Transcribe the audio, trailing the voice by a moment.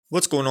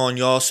What's going on,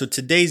 y'all? So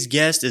today's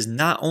guest is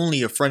not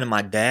only a friend of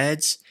my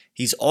dad's,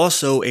 he's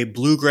also a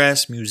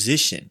bluegrass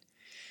musician.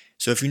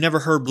 So if you never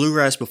heard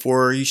bluegrass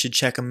before, you should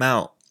check him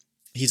out.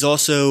 He's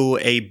also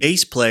a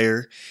bass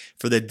player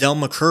for the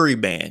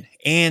McCoury band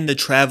and the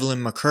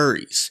Travelin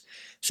McCourys.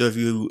 So if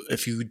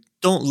you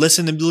don't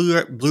listen to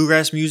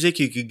bluegrass music,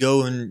 you could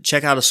go and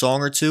check out a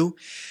song or two.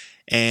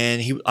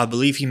 And I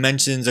believe he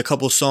mentions a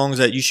couple songs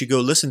that you should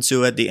go listen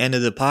to at the end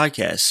of the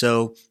podcast.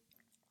 So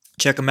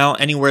check him out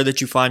anywhere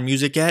that you find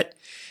music at.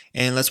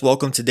 And let's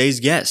welcome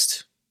today's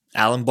guest,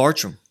 Alan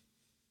Bartram.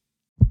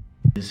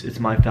 It's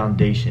my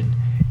foundation.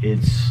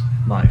 It's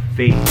my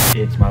faith.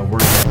 It's my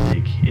work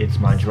ethic. It's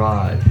my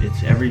drive.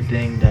 It's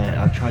everything that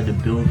I've tried to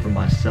build for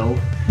myself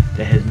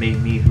that has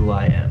made me who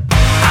I am.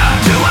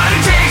 I'll do what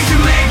it takes to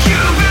make you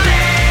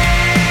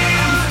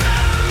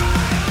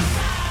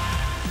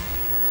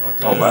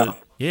believe. Oh, wow.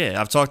 Yeah,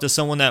 I've talked to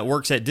someone that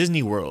works at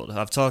Disney World.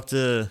 I've talked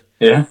to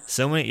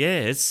someone. Yeah,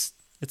 it's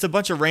a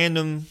bunch of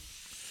random,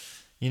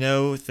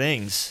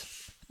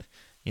 things,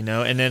 and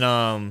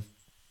then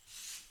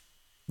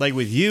like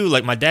with you,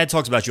 like my dad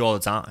talks about you all the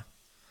time.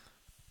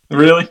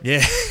 Really?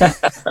 Yeah.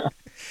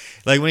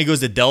 Like when he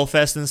goes to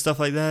Delfest and stuff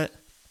like that.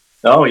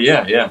 Oh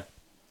yeah.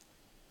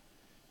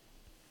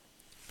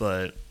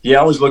 But yeah,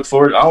 I always look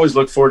forward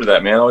to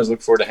that, man. I always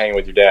look forward to hanging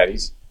with your dad.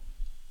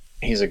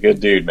 He's a good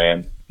dude,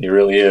 man. He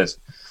really is.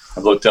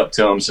 I've looked up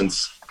to him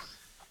since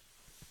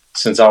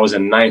I was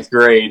in ninth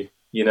grade,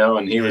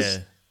 and he was,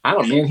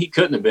 he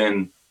couldn't have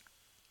been,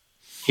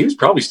 he was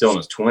probably still in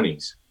his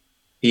 20s.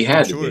 He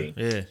had to be.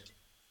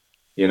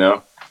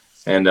 Yeah.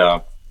 And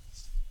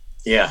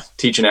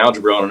teaching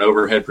algebra on an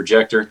overhead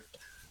projector.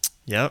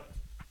 Yep.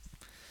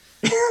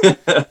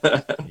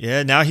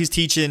 Yeah, now he's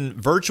teaching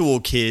virtual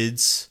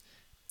kids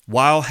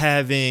while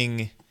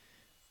having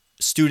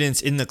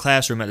students in the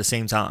classroom at the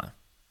same time.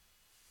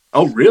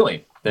 Oh,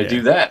 really? They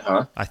do that,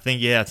 huh? I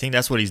think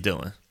that's what he's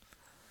doing.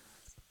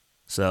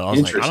 So I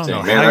was like, I don't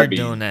know man, how you're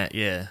doing that.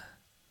 Yeah.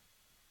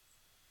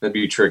 That'd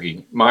be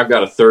tricky. I've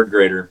got a third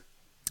grader.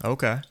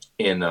 Okay.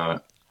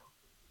 Third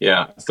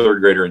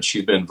grader, and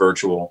she's been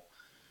virtual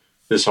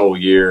this whole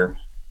year.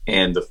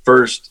 And the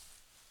first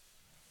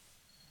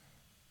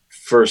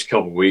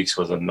couple weeks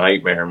was a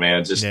nightmare,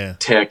 man. Just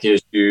tech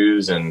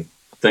issues and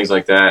things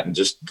like that, and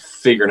just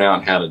figuring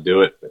out how to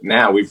do it. But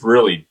now we've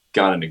really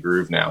got in the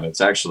groove now, and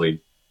it's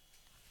actually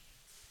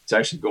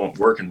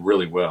working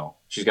really well.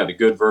 She's got a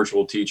good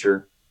virtual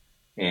teacher,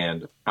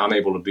 and I'm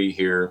able to be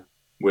here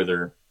with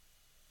her,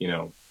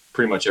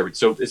 pretty much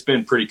so it's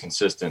been pretty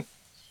consistent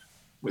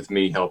with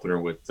me helping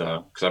her with,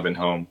 cause I've been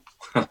home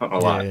a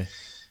lot.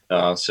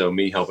 So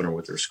me helping her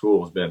with her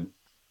school has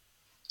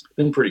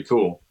been pretty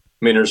cool.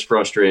 I mean, there's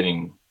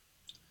frustrating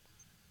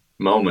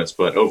moments,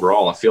 but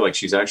overall I feel like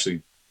she's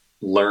actually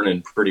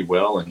learning pretty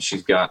well, and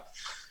she's got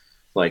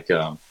like,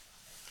 a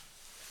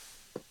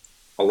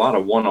lot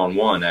of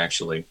one-on-one,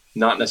 actually,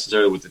 not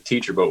necessarily with the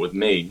teacher, but with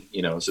me,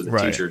 so the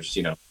teachers,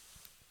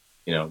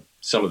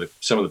 some of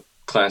the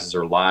classes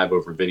are live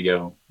over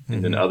video,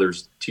 and then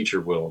others, the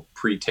teacher will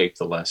pre-tape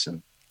the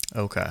lesson.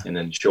 Okay. And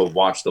then she'll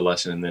watch the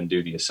lesson and then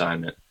do the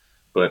assignment.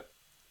 But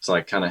it's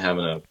like kind of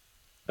having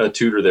a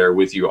tutor there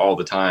with you all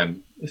the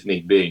time, if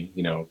need be,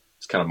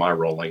 it's kind of my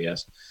role, I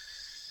guess.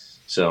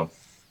 So.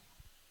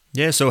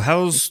 Yeah. So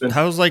how's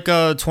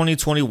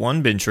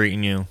 2021 been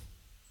treating you?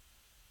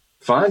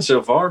 Fine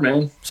so far,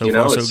 man. So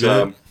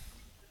good.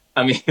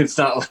 It's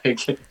not like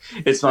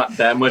it's not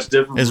that much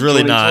different. It's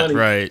really not,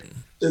 right?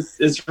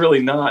 It's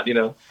really not,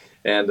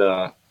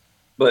 and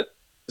but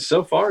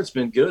so far it's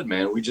been good,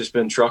 man. We've just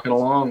been trucking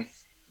along.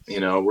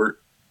 We're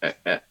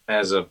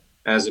as a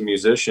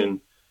musician.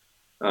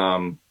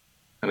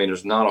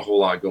 There's not a whole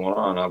lot going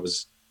on. I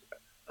was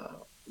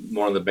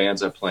one of the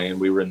bands I play in.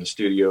 We were in the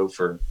studio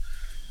for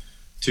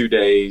 2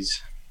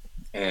 days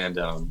and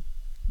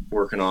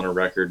working on a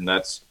record, and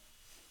that's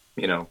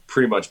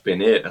pretty much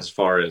been it as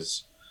far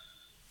as,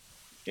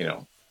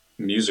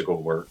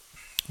 musical work.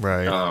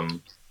 Right.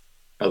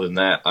 Other than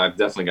that, I've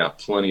definitely got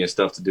plenty of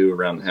stuff to do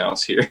around the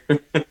house here.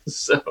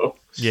 So,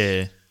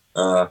 yeah.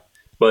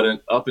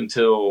 But up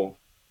until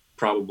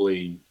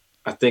probably,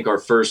 I think our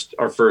first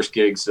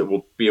gigs that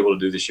we'll be able to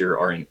do this year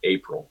are in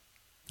April.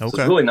 Okay. So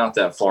it's really not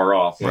that far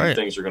off. When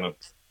things are going to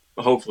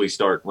hopefully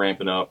start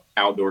ramping up.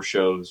 Outdoor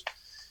shows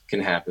can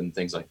happen,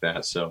 things like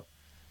that. So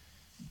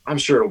I'm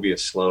sure it'll be a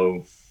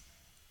slow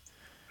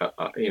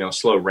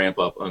ramp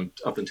up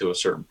until a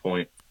certain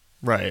point.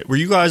 Right. Were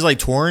you guys like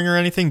touring or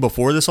anything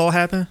before this all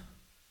happened?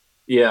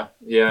 Yeah.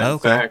 In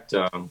fact,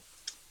 the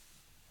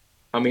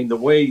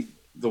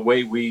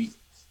way we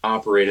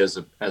operate as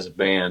a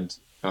band,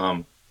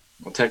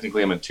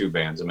 technically I'm in two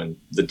bands. I'm in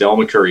the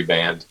McCoury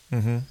band,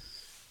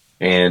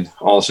 and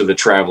also the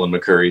Travelin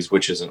McCourys,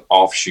 which is an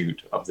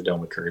offshoot of the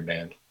McCoury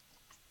band.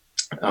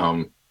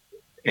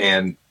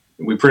 And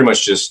we pretty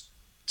much just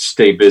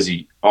stay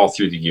busy all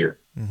through the year.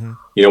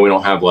 We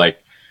don't have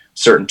like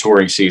certain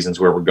touring seasons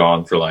where we're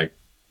gone for like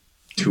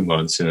 2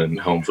 months and then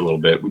home for a little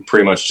bit. We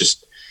pretty much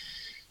just,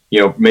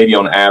 maybe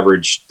on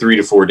average 3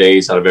 to 4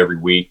 days out of every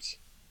week,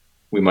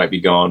 we might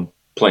be gone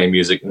playing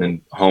music and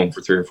then home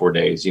for 3 or 4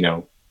 days.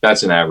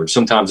 That's an average.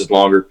 Sometimes it's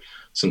longer,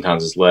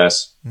 sometimes it's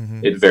less.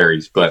 It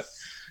varies, but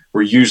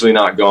we're usually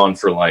not gone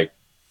for like,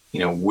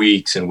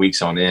 weeks and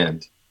weeks on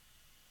end,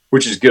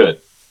 which is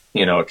good.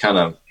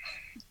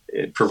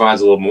 It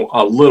provides a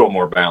little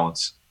more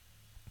balance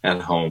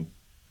at home,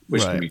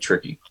 which can be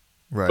tricky.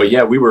 Right. But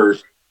yeah,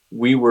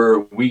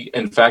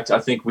 in fact, I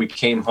think we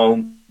came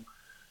home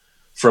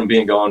from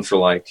being gone for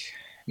like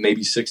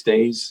maybe 6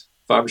 days,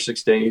 5 or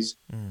 6 days.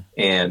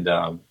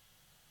 And,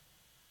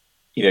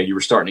 you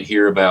were starting to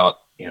hear about,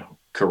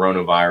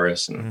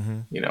 coronavirus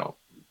and,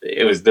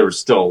 there was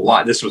still a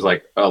lot. This was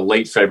like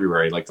late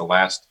February, like the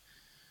last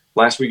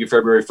week of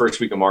February, first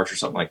week of March or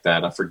something like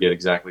that. I forget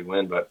exactly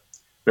when, but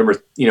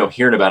remember,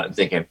 hearing about it and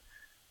thinking,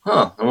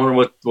 I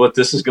wonder what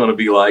this is going to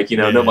be like.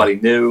 Nobody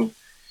knew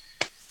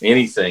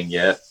anything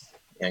yet.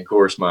 And of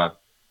course,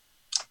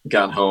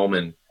 got home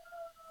and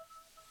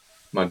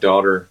my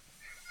daughter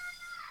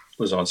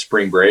was on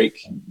spring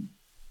break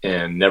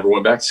and never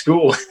went back to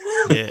school.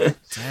 Yeah.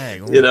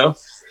 Dang.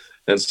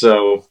 And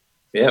so,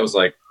 yeah, it was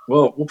like,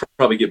 well, we'll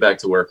probably get back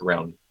to work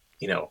around,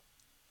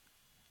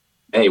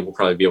 May. We'll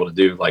probably be able to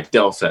do like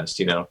Del Fest,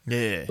 Yeah.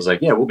 I was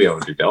like, yeah, we'll be able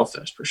to do Del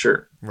Fest for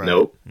sure. Right.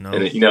 Nope. No.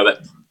 And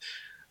that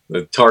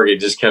the target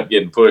just kept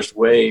getting pushed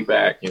way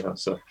back,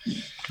 so.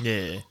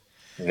 Yeah.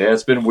 Yeah,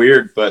 it's been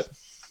weird, but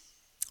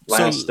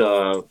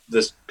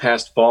this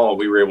past fall,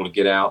 we were able to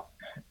get out,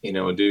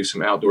 and do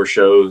some outdoor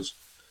shows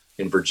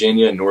in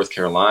Virginia, North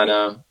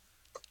Carolina,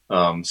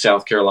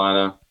 South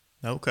Carolina.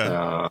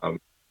 Okay.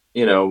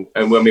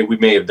 And we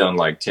may have done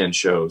like 10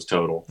 shows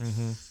total,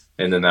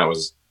 and then that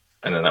was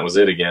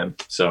it again.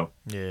 So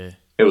yeah,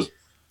 it was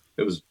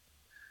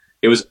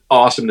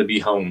awesome to be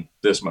home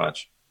this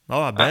much.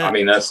 Oh, I bet.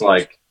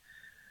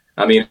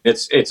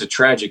 It's a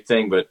tragic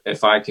thing, but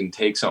if I can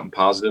take something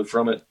positive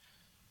from it,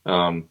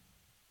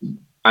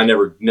 I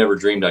never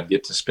dreamed I'd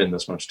get to spend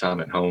this much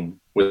time at home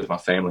with my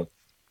family.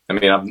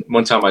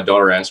 One time my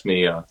daughter asked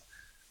me,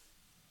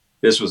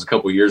 this was a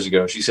couple years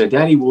ago. She said,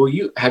 "Daddy,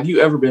 have you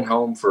ever been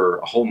home for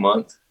a whole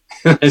month?"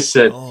 I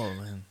said, "Oh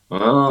man,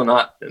 well,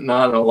 not in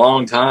a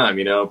long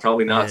time.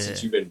 Probably not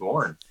since you've been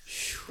born."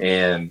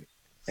 And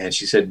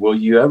she said, "Will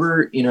you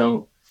ever,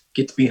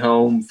 get to be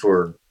home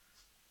for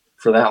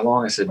that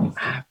long?" I said,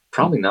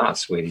 "Probably not,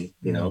 sweetie."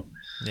 Yeah.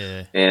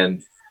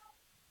 And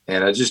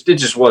it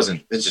just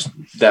wasn't.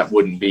 That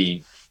wouldn't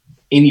be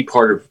any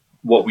part of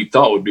what we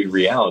thought would be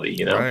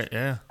reality. Right.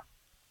 Yeah.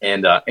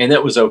 And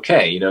that was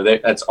okay.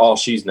 That's all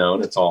she's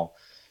known. It's all.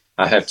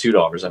 I have 2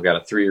 daughters. I've got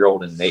a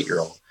 3-year-old and an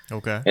 8-year-old.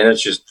 Okay. And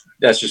that's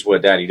just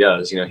what Daddy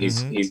does.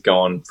 He's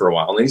gone for a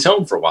while and then he's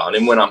home for a while. And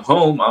then when I'm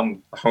home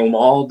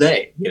all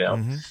day.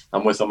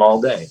 I'm with them all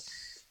day.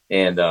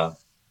 And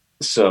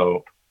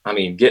so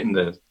getting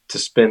to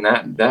spend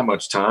that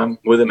much time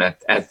with them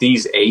at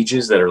these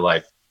ages that are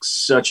like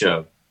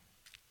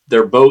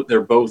they're both.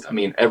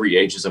 Every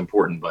age is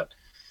important, but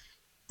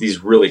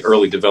these really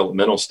early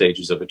developmental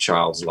stages of a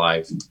child's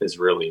life is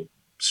really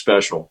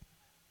special.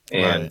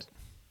 And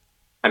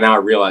now I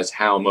realize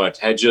how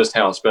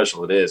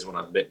special it is when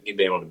I've been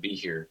able to be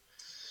here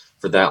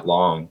for that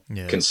long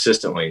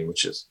consistently,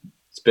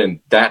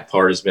 that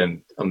part has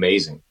been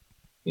amazing,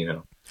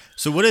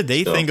 So what did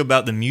they think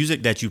about the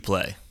music that you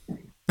play?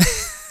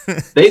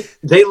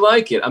 They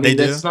like it.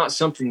 That's not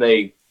something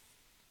they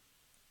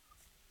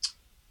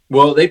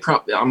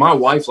my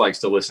wife likes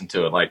to listen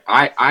to it. Like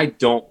I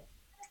don't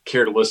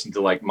care to listen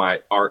to like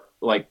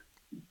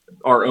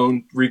our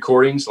own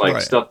recordings,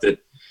 stuff that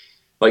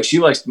my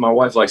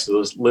wife likes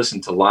to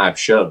listen to live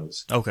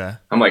shows. Okay.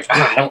 I'm like,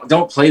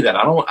 don't play that.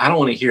 I don't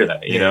want to hear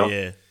that,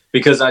 Yeah.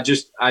 Because I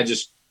just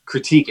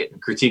critique it.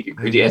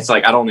 It's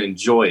like, I don't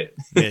enjoy it.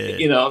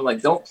 Yeah. I'm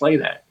like, don't play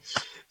that.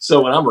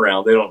 So when I'm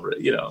around, they don't,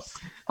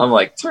 I'm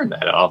like, turn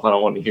that off. I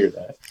don't want to hear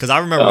that. Because I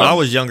remember when I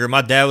was younger,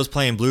 my dad was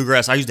playing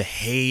bluegrass. I used to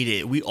hate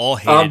it. We all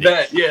hated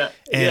it. Yeah.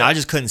 And I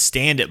just couldn't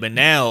stand it. But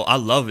now I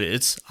love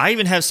it. I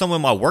even have some in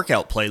my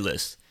workout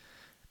playlist.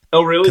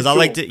 Oh, really? Because I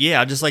liked it.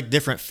 Yeah, I just like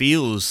different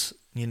feels,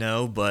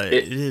 but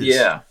it is.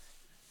 Yeah.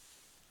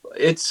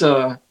 It's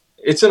an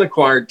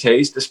acquired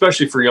taste,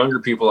 especially for younger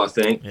people, I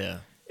think. Yeah.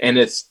 And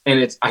it's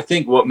I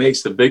think what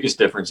makes the biggest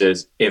difference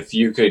is if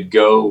you could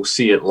go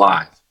see it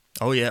live.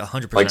 Oh yeah,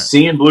 100%. Like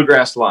seeing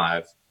bluegrass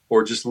live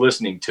or just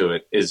listening to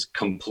it is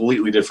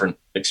completely different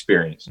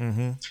experience.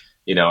 And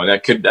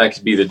that could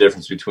be the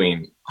difference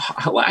between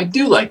I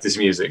do like this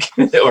music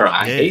or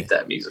I hate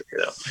that music.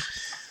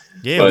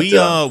 Yeah, but,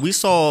 we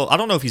saw. I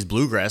don't know if he's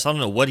bluegrass. I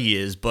don't know what he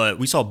is, but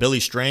we saw Billy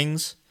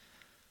Strings.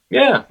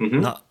 Yeah,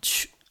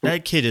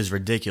 that kid is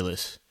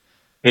ridiculous.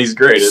 He's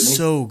great, isn't he?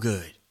 So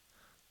good.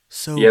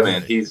 So yeah, good.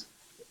 Man.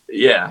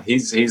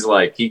 He's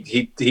like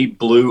he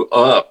blew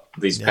up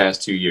these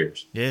past 2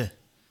 years. Yeah,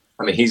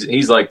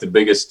 he's like the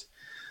biggest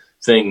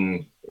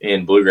thing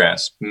in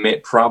bluegrass,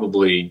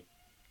 probably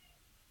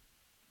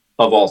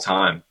of all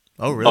time.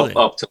 Oh, really?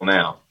 Up till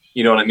now,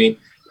 you know what I mean?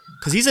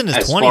 Because he's in his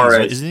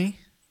 20s, isn't he?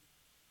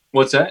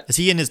 What's that? Is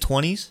he in his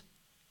 20s?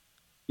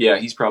 Yeah,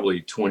 he's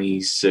probably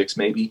 26,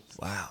 maybe.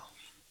 Wow.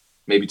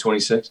 Maybe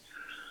 26.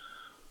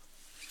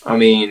 I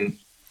mean,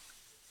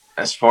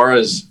 as far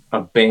as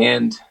a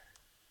band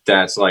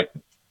that's like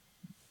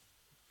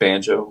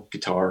banjo,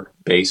 guitar,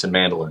 bass, and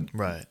mandolin,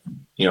 Right.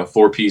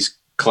 four-piece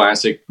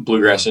classic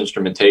bluegrass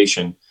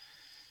instrumentation.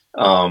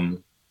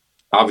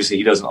 Obviously,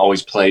 he doesn't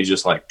always play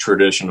just like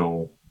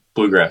traditional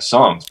bluegrass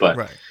songs, but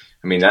Right.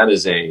 I mean, that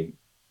is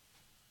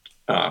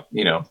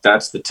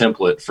that's the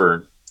template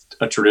for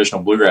a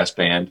traditional bluegrass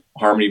band: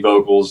 harmony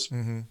vocals,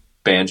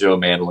 banjo,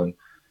 mandolin,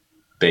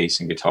 bass,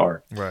 and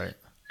guitar. Right.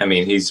 I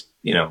mean, he's,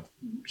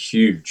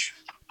 huge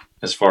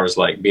as far as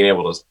like being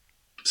able to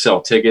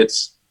sell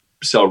tickets,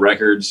 sell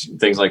records,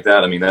 things like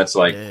that. I mean, that's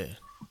like,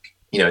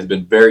 Yeah. he's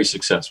been very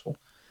successful.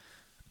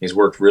 He's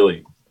worked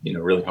really,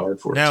 really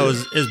hard for it Now,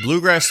 too. is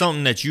bluegrass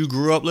something that you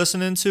grew up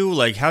listening to?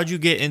 Like, how'd you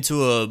get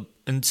into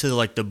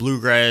like the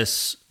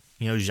bluegrass,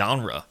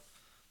 genre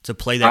to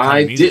play that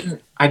kind of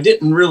music? I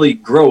didn't really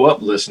grow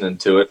up listening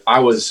to it. I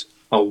was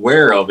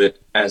aware of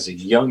it as a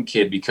young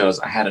kid because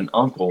I had an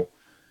uncle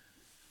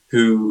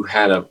who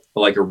had a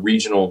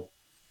regional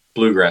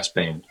bluegrass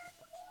band,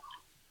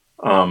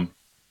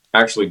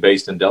 actually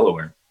based in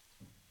Delaware.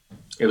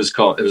 It was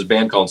a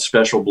band called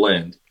Special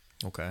Blend.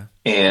 Okay.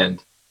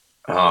 And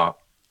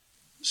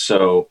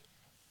so,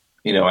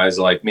 as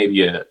like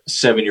maybe a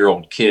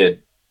 7-year-old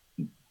kid,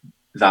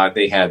 that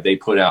they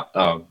put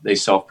out, they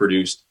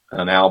self-produced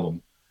an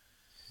album.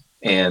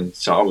 And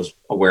so I was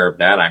aware of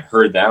that. I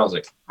heard that. I was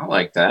like, I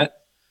like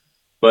that.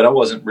 But I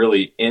wasn't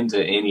really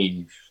into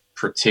any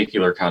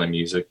particular kind of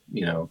music.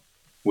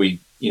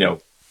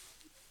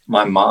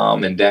 My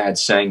mom and dad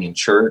sang in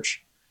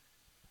church.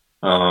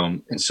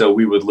 And so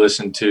we would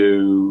listen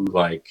to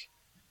like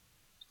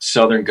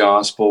Southern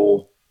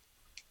gospel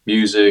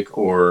music,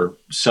 or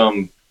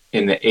some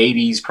in the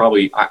 80s,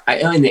 probably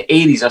in the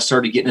 80s, I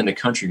started getting into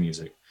country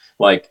music,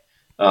 like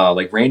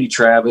Randy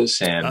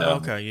Travis and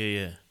Okay.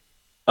 Yeah.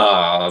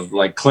 Yeah.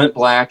 like Clint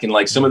Black, and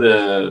like some of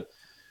the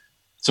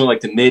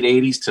like the mid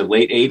 80s to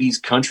late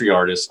 80s country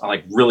artists I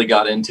like really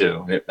got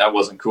into. That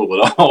wasn't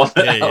cool at all.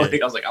 Yeah, yeah. I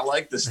was like, I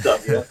like this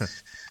stuff.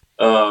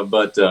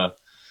 But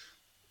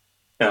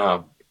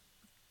of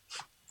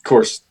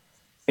course,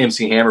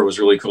 MC Hammer was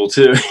really cool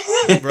too.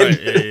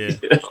 Right. Yeah.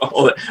 Yeah.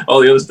 all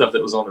the other stuff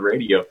that was on the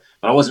radio,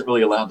 but I wasn't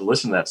really allowed to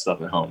listen to that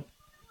stuff at home.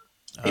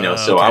 So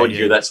Okay, I would yeah.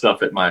 hear that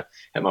stuff at my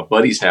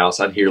buddy's house.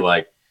 I'd hear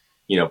like,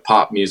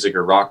 pop music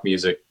or rock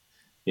music,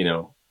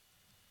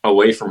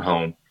 away from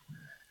home.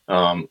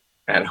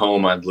 At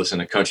home, I'd listen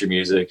to country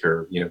music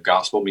or,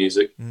 gospel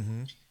music.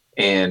 Mm-hmm.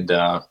 And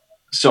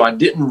so I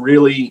didn't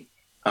really,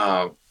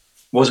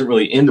 wasn't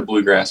really into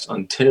bluegrass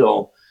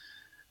until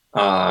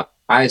I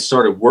had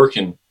started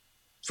working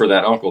for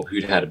that uncle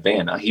who'd had a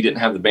band. Now, he didn't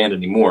have the band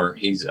anymore.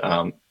 He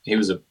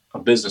was a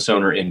business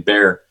owner in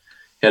Bear.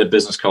 He had a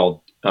business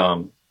called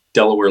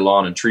Delaware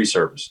Lawn and Tree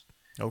Service.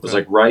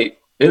 Okay.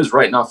 It was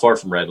right not far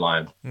from Red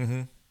Lion.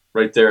 Mm-hmm.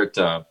 Right there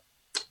at,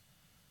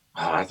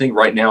 I think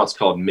right now it's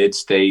called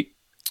Mid-State.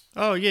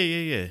 Oh,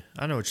 yeah.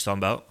 I know what you're talking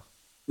about.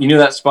 You know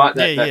that spot,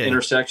 that Yeah.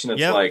 intersection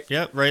that's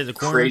Yep, right at the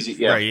corner. crazy.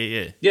 Yeah. Right,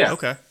 yeah. Yeah.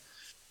 Okay.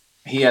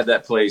 He had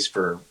that place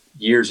for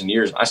years and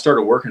years. I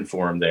started working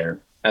for him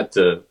there at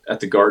the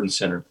garden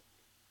center.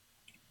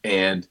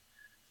 And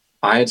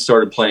I had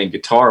started playing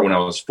guitar when I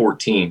was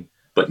 14,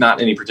 but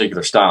not any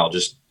particular style,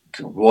 just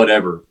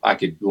whatever I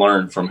could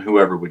learn from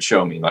whoever would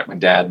show me, like my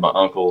dad, my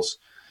uncles,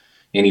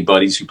 any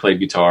buddies who played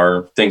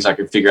guitar, things I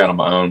could figure out on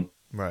my own.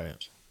 Right.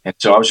 And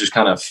so I was just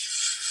kind of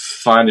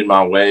finding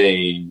my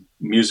way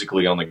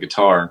musically on the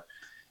guitar.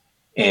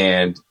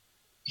 And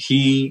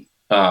he,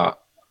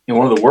 in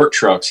one of the work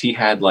trucks, he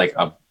had like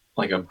a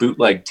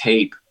bootleg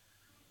tape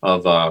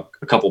of a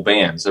couple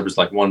bands. There was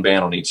like one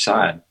band on each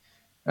side.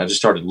 I just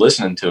started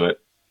listening to it,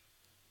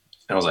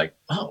 and I was like,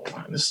 "Oh,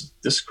 this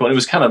is cool."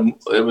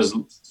 It was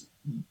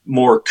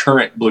more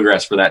current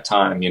bluegrass for that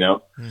time,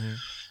 Mm-hmm.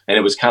 and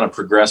it was kind of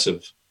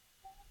progressive.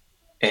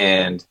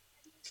 And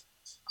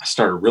I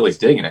started really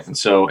digging it.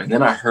 And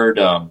then I heard,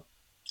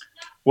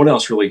 what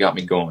else really got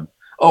me going?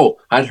 Oh,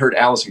 I'd heard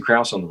Alison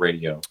Krauss on the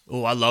radio.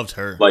 Oh, I loved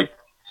her. Like,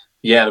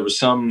 yeah, there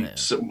was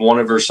one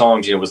of her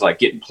songs, was like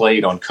getting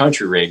played on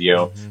country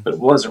radio, but it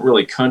wasn't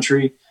really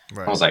country.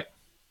 Right. I was like,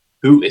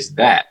 who is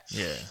that?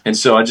 Yeah. And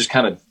so I just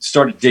kind of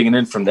started digging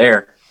in from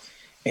there.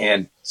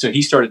 And so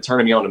he started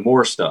turning me on to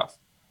more stuff,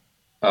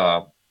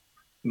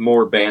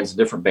 more bands,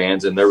 different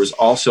bands. And there was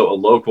also a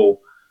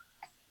local,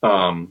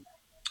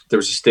 there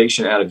was a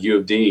station out of U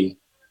of D.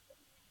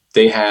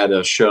 They had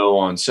a show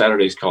on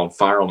Saturdays called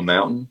Fire on the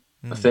Mountain,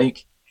 I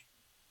think.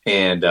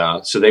 And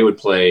so they would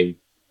play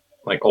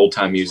like old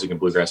time music and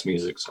bluegrass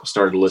music. So I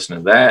started listening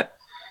to that.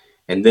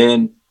 And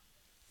then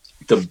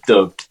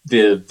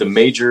the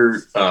major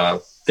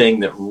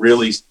thing that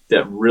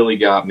really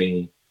got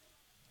me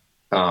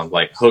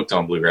like hooked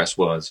on bluegrass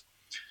was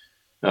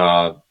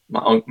my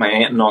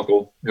aunt and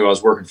uncle who I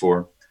was working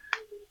for.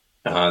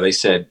 They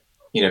said,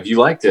 if you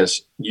like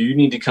this, you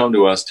need to come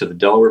to us to the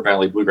Delaware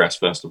Valley Bluegrass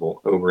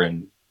Festival over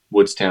in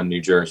Woodstown,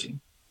 New Jersey,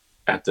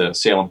 at the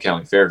Salem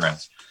County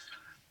Fairgrounds.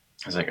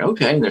 I was like,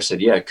 okay. And they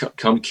said, yeah,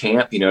 come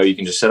camp. You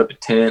can just set up a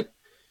tent.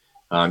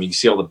 You can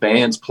see all the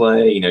bands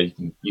play.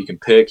 You can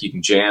pick, you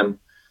can jam.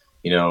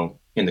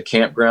 In the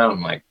campground.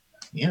 I'm like,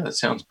 yeah, that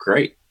sounds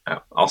great.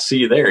 I'll see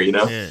you there.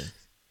 Yeah.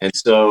 And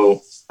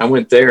so I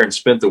went there and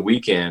spent the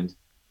weekend,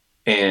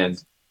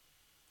 and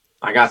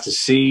I got to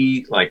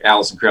see like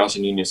Allison Krauss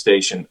and Union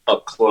Station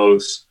up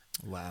close.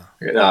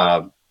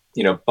 Wow.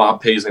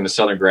 Bob Paisley and the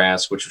Southern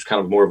Grass, which was kind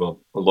of more of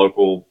a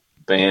local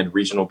band,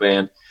 regional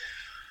band.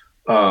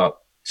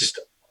 Just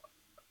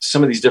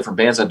some of these different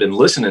bands I've been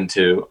listening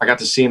to. I got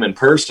to see them in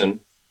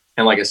person.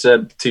 And like I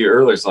said to you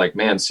earlier, it's like,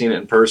 man, seeing it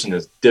in person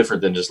is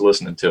different than just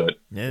listening to it.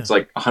 Yeah. It's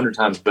like 100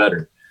 times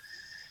better.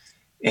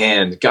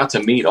 And got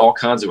to meet all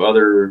kinds of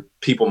other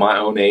people my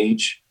own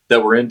age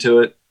that were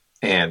into it.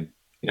 And,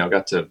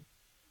 got to,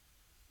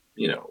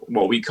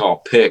 what we call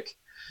pick,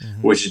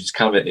 which is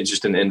kind of it's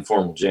just an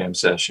informal jam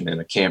session in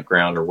a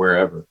campground or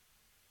wherever.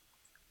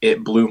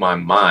 It blew my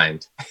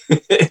mind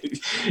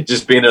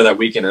just being there that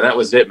weekend. And that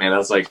was it, man. I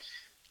was like,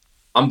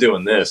 I'm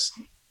doing this.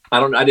 I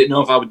didn't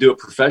know if I would do it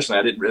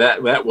professionally.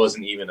 That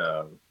wasn't even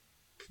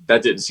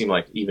that didn't seem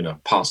like even a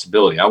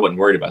possibility. I wasn't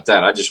worried about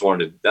that. I just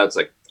that's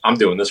like, I'm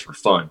doing this for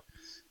fun,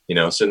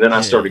 So then I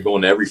started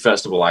going to every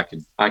festival I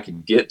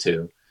could get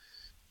to,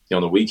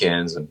 on the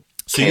weekends. And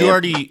so you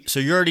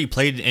already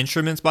played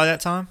instruments by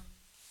that time?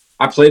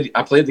 I played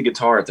the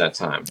guitar at that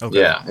time. Okay.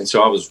 Yeah. And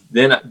so I was,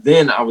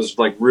 then I was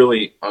like,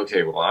 really,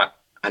 okay, well,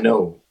 I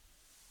know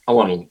I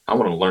want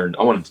to learn,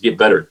 I wanted to get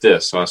better at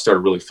this. So I started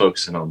really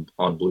focusing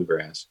on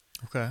bluegrass.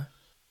 Okay.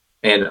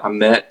 And I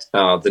met,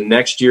 the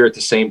next year at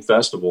the same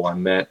festival, I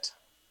met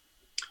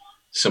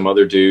some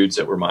other dudes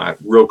that were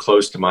real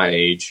close to my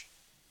age.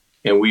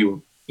 And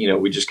we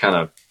just kind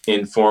of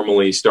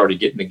informally started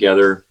getting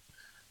together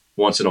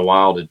once in a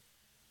while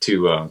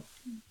to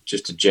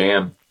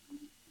jam.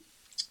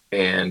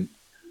 And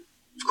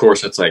of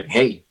course it's like,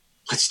 hey,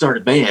 let's start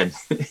a band.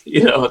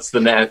 It's the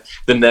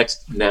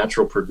next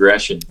natural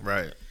progression.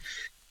 Right.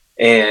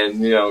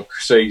 And,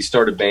 so you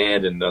start a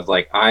band, and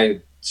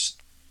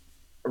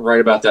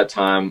right about that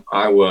time,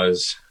 I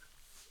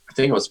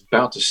think I was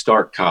about to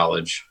start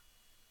college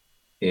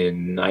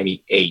in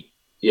 98.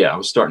 Yeah, I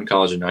was starting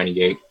college in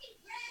 98.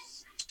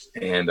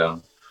 And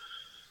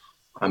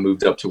I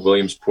moved up to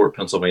Williamsport,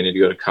 Pennsylvania to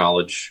go to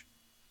college.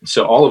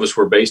 So all of us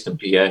were based in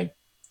PA,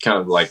 kind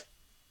of like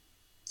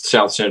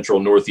South Central,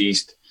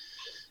 Northeast,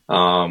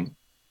 and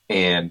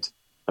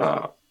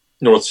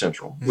North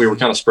Central. We were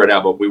kind of spread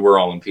out, but we were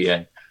all in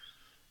PA.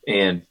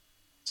 And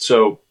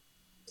so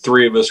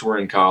 3 of us were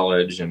in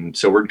college, and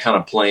so we're kind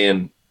of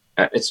playing.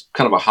 It's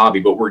kind of a hobby,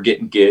 but we're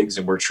getting gigs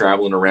and we're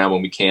traveling around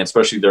when we can,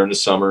 especially during the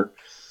summer.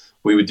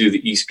 We would do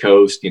the East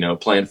Coast,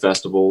 playing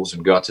festivals,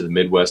 and go out to the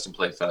Midwest and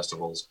play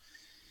festivals.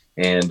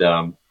 And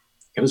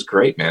it was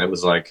great, man. It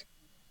was like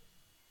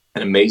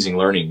an amazing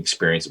learning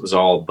experience. It was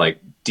all like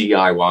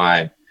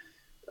DIY,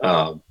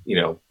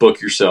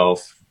 book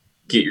yourself,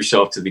 get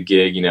yourself to the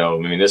gig.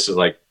 This is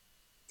like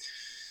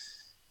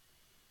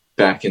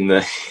back in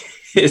the,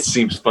 it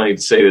seems funny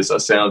to say this.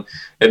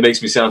 It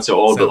makes me sound so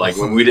old, but like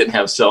when we didn't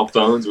have cell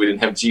phones, we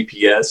didn't have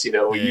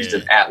GPS, we used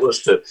an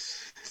atlas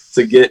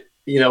to get,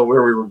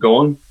 where we were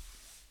going.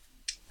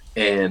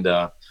 And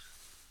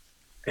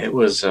it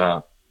was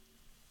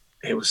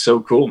so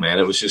cool, man.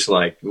 It was just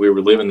like we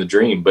were living the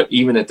dream. But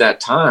even at that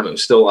time, it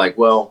was still like,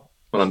 well,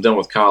 when I'm done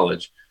with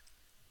college,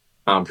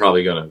 I'm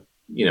probably going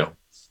to,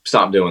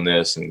 stop doing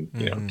this and,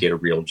 get a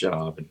real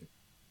job and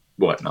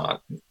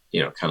whatnot,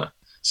 kind of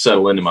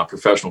settle into my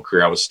professional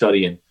career. I was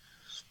studying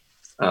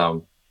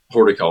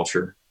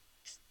horticulture.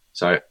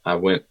 So I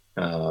went,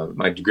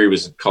 my degree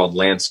was called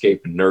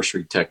landscape and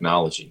nursery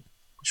technology,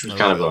 which was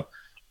kind of a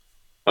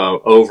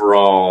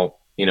overall,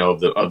 of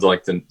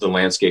the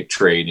landscape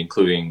trade,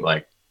 including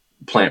like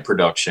plant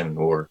production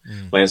or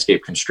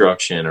landscape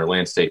construction or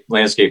landscape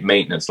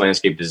maintenance,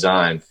 landscape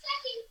design,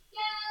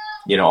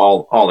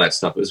 all that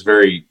stuff. It was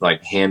very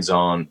like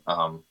hands-on.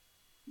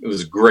 It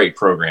was a great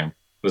program.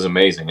 It was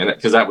amazing. And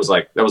because that was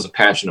a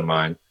passion of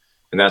mine,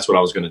 and that's what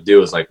I was going to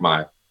do as like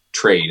my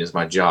trade, as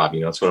my job.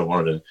 That's what I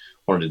wanted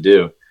to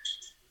do.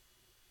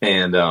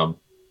 And,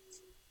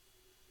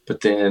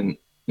 but then,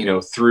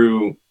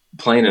 through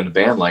playing in a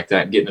band like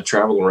that, getting to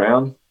travel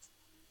around,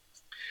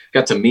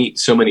 got to meet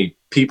so many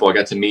people. I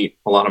got to meet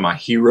a lot of my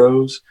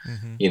heroes,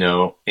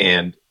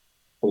 and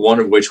one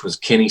of which was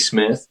Kenny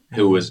Smith,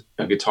 who was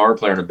a guitar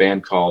player in a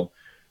band called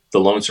the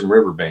Lonesome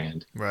River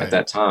Band at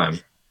that time.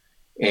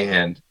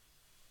 And,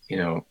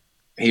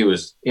 he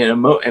was,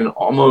 and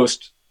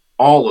almost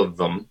all of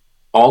them,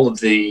 all of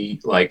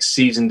the like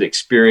seasoned,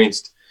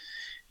 experienced,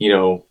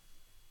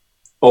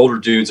 older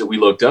dudes that we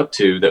looked up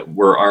to that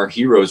were our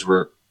heroes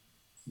were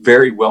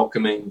very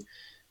welcoming,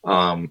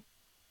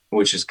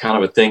 which is kind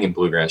of a thing in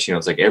bluegrass.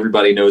 It's like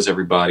everybody knows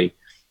everybody.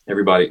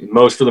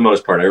 For the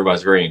most part,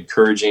 everybody's very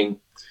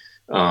encouraging.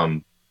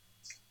 And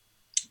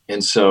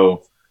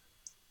so,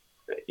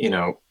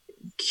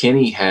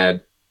 Kenny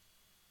had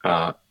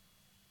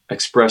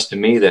expressed to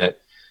me that,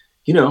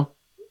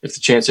 if the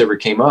chance ever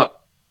came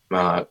up,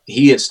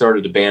 he had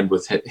started a band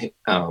with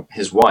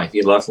his wife. He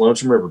had left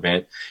Lonesome River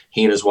Band.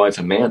 He and his wife,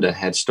 Amanda,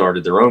 had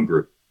started their own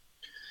group.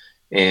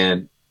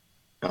 and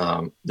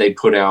they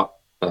put out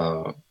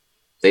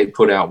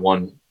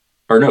one,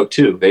 or no,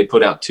 two. They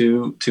put out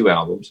two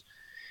albums,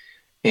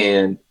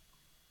 and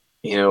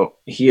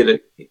he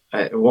had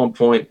at one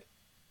point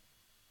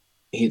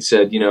he'd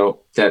said,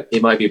 that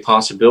it might be a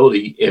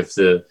possibility if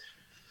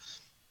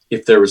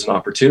there was an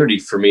opportunity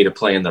for me to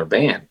play in their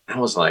band. I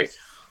was like,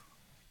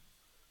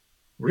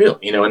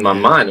 really? In my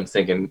mind, I'm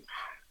thinking,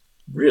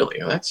 really?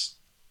 That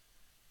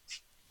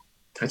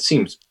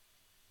seems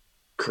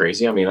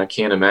crazy. I mean, I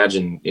can't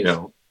imagine,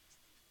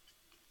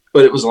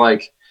 but it was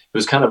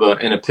kind of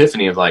an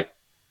epiphany of like,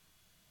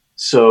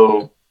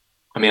 so,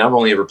 I mean, I've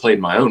only ever played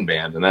in my own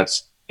band, and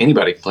that's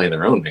anybody can play in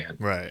their own band.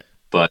 Right.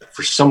 But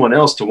for someone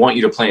else to want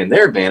you to play in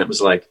their band, it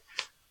was like,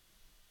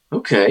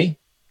 okay,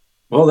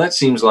 well, that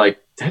seems like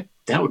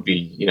that would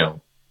be,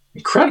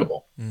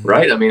 incredible. Mm-hmm.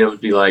 Right. I mean, it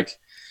would be like,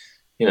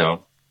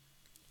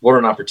 what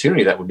an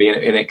opportunity that would be.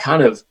 And it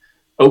kind of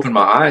opened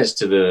my eyes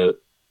to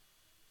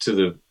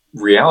the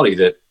reality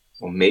that,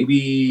 well,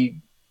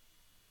 maybe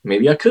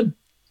I could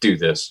do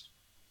this,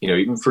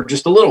 even for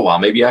just a little while.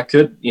 Maybe I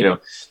could,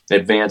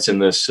 advance in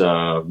this,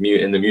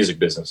 in the music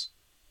business.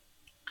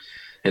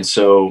 And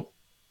so,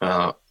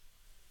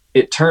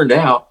 it turned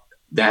out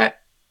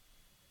that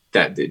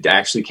it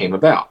actually came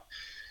about.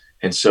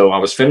 And so I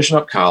was finishing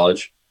up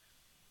college.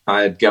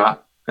 I had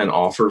got an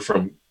offer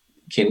from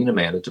Kenny and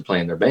Amanda to play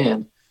in their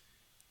band.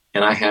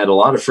 And I had a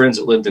lot of friends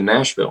that lived in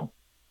Nashville.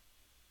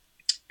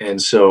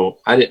 And so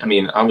I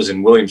was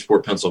in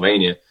Williamsport,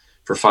 Pennsylvania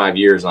for 5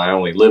 years. And I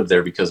only lived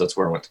there because that's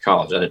where I went to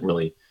college. I didn't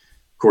really,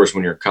 of course,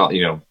 when you're college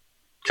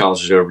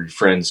is over, your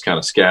friends kind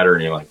of scatter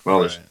and you're like, well,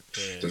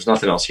 there's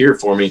nothing else here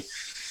for me.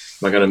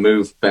 Am I going to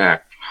move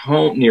back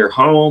home, near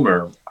home,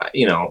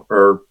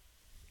 or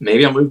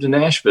maybe I'll move to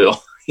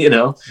Nashville?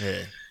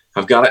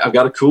 I've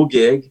got a cool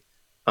gig.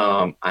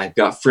 I've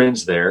got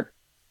friends there.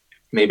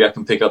 Maybe I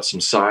can pick up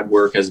some side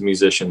work as a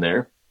musician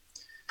there.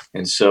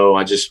 And so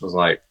I just was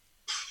like,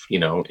 in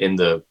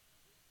the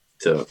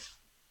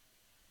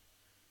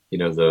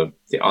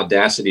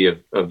audacity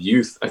of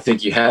youth, I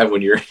think you have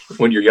when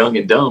you're young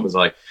and dumb, is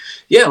like,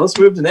 yeah, let's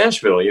move to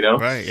Nashville,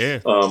 Right. Yeah.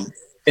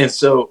 And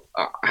so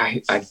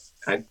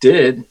I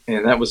did,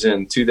 and that was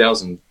in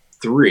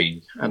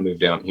 2003. I moved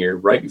down here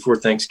right before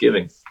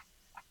Thanksgiving.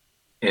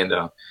 And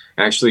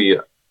actually,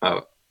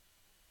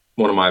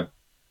 one of my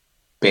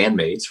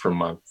bandmates from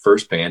my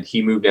first band,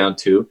 he moved down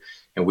too,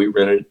 and we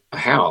rented a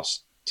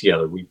house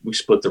together. We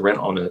split the rent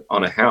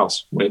on a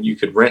house when you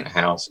could rent a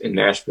house in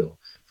Nashville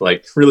for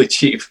like really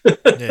cheap.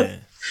 Yeah.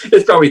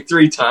 It's probably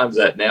 3 times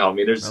that now. I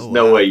mean, there's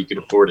no way you could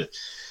afford it.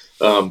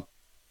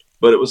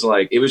 But it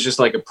was just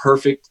like the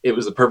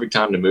perfect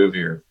time to move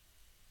here,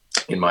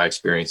 in my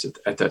experience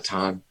at that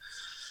time.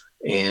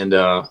 And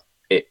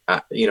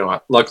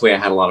luckily I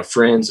had a lot of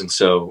friends, and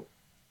so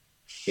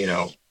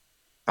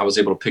I was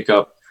able to pick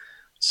up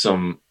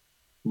some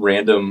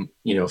random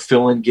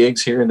fill-in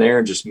gigs here and there,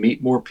 and just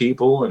meet more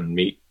people.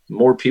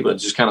 It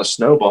just kind of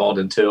snowballed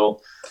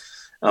until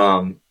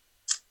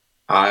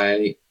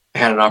I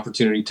had an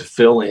opportunity to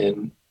fill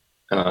in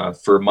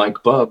for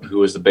Mike Bubb, who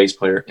was the bass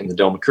player in the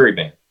Del McCoury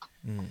band.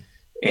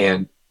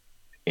 And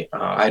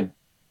I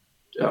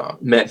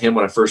met him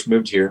when I first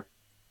moved here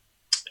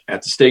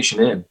at the Station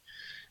Inn.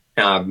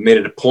 And I made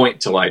it a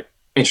point to like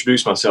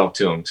introduce myself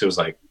to him. So it was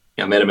like,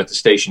 I met him at the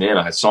Station Inn.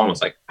 I saw him. I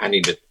was like, I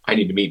need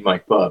to meet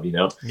Mike Bubb,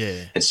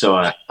 Yeah. And so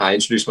I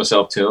introduced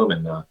myself to him,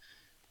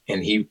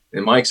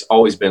 and Mike's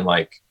always been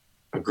like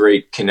a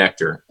great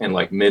connector and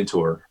like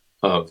mentor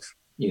of,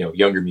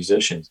 younger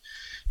musicians.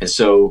 And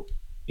so,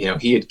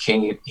 he had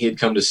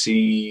come to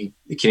see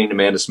the Kenny and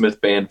Amanda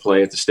Smith band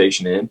play at the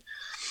Station Inn.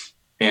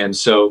 And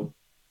so,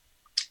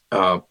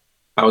 I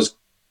was,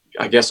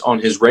 I guess, on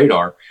his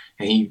radar,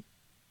 and he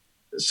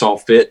saw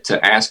fit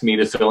to ask me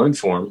to fill in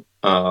for him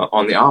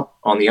on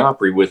the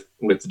Opry with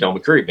the Del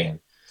McCoury band.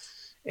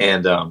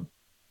 And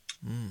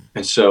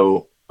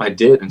so I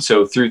did. And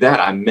so through that,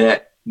 I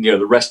met,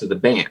 the rest of the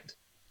band.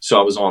 So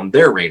I was on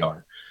their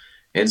radar.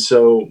 And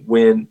so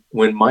when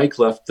Mike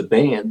left the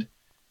band,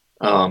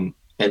 and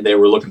they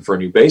were looking for a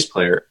new bass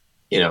player,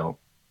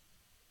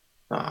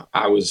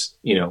 I was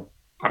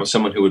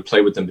someone who would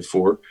play with them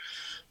before.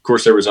 Of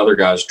course, there was other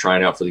guys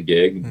trying out for the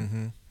gig.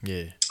 Mm-hmm.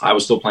 Yeah. I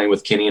was still playing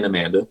with Kenny and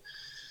Amanda.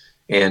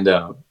 And,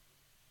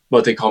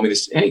 but they called me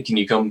this, hey, can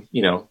you come,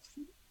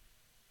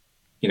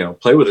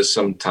 play with us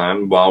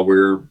sometime while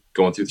we're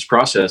going through this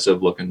process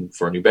of looking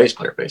for a new bass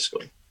player,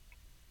 basically.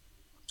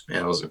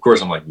 And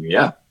I'm like,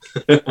 yeah.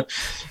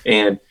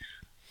 And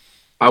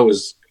I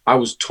was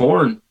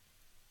torn,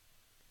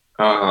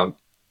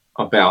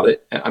 about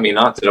it. I mean,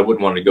 not that I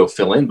wouldn't want to go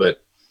fill in,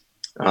 but,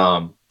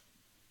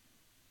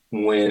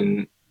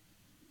 when,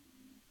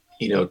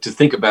 to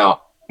think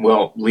about,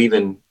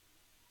 leaving,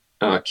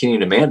 Kenny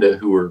and Amanda,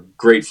 who were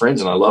great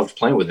friends and I loved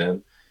playing with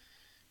them.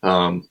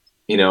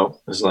 It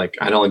was like,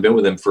 I'd only been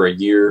with them for a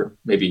year,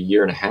 maybe a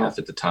year and a half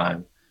at the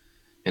time.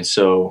 And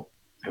so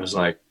I was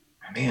like,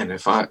 man,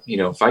 if I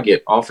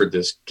get offered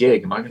this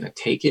gig, am I going to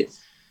take it?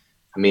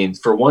 I mean,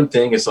 for one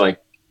thing, it's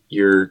like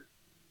you're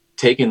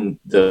taking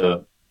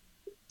the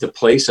the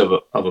place of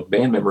a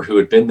band member who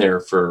had been there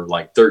for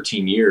like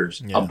 13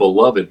 years, a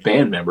beloved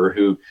band member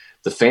who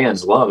the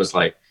fans love. Is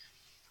like,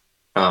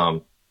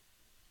 you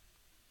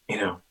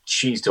know,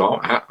 geez,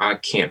 I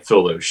can't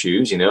fill those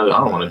shoes. You know, I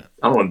don't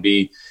want to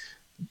be,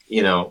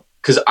 you know,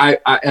 because I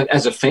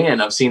as a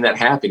fan, I've seen that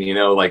happen. You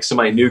know, like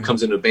somebody new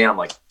comes into a band, I'm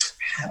like,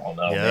 I don't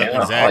know, man.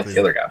 Exactly. I like the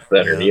other guy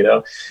better. You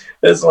know,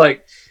 it's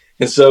like,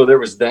 and so there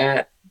was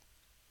that,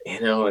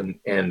 you know, and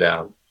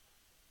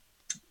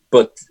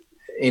but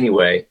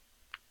anyway,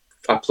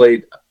 I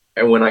played,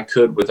 and when I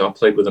could with them, I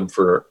played with them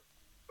for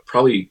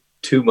probably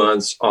 2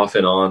 months off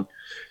and on.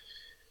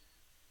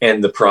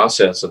 And the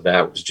process of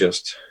that was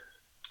just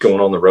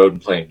going on the road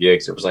and playing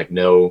gigs. It was like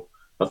no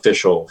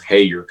official,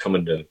 hey, you're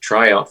coming to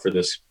try out for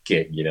this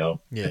gig, you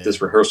know, at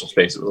this rehearsal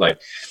space. It was like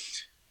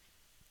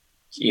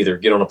either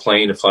get on a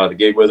plane and fly to the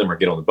gig with them or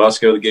get on the bus,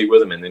 go to the gig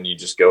with them. And then you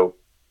just go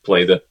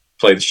play the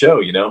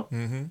show, you know,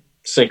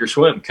 sink or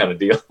swim kind of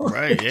deal.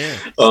 Right.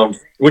 Yeah.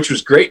 Which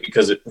was great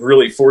because it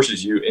really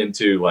forces you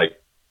into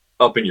like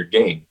upping your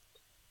game.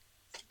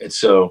 And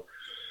so,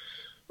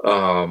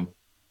 I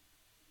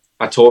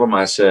told him,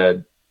 I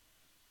said,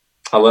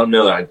 I let him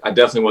know that I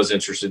definitely was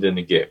interested in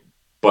the gig,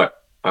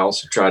 but I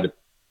also tried to,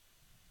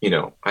 you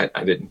know, I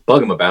didn't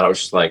bug him about it. I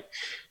was just like,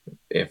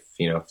 if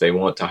they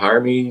want to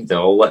hire me,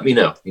 they'll let me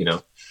know, you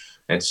know?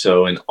 And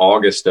so in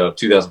August of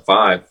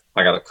 2005,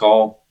 I got a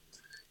call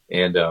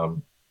and,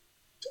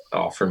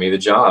 offered me the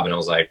job. And I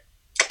was like,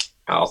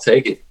 I'll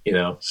take it, you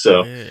know?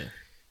 So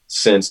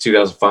since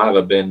 2005,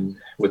 I've been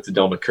with the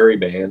McCoury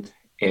band,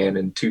 and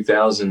in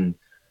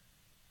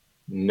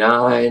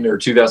 2009 or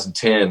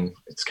 2010,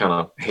 it's kind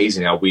of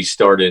hazy now, we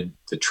started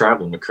the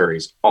Travelin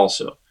McCourys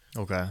also.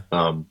 Okay.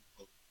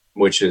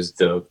 Which is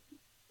the,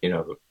 you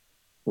know,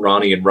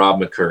 Ronnie and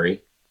Rob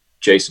McCoury,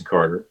 Jason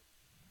Carter,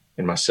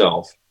 and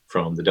myself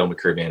from the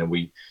McCoury band. And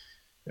we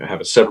have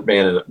a separate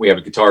band, and we have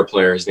a guitar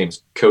player. His name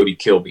is Cody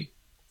Kilby.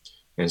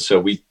 And so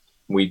we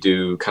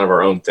do kind of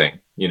our own thing,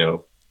 you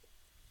know.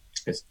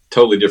 It's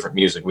totally different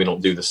music. We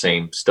don't do the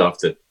same stuff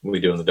that we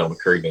do in the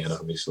McCoury band,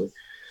 obviously.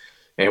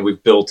 And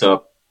we've built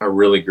up a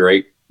really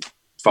great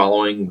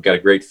following. We've got a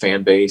great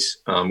fan base,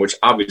 which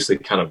obviously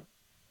kind of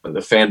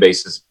the fan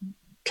base is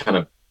kind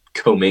of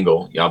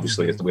commingle.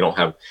 Obviously, we don't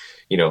have,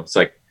 you know, it's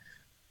like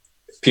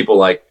people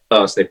like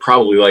us, they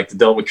probably like the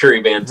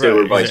McCoury band too,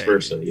 or vice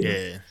versa. You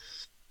know?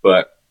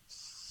 But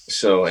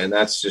so, and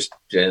that's just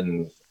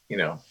been, you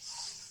know,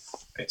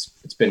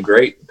 it's been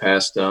great the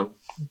past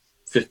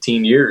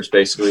 15 years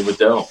basically with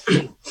Del.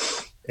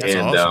 And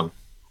awesome.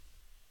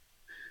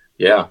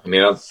 Yeah, I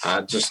mean,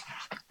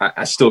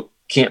 I still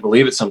can't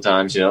believe it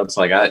sometimes, you know. It's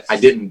like I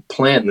didn't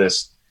plan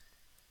this.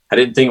 I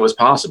didn't think it was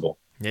possible.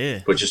 Yeah.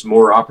 But just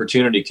more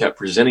opportunity kept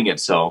presenting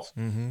itself.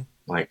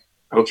 Like,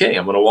 okay,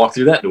 I'm going to walk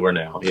through that door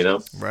now, you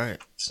know? Right.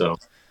 So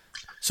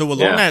along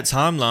that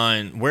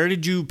timeline, where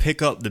did you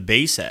pick up the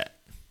bass at?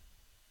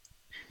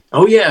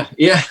 Oh, yeah.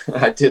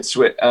 I did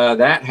switch.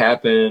 That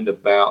happened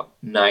about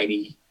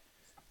 90.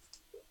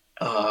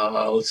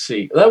 Let's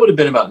see. That would have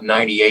been about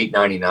 98,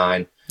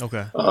 99.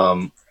 Okay.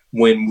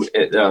 When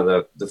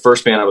the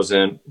first band I was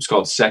in was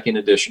called Second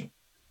Edition.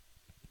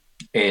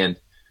 And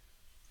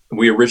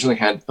we originally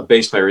had a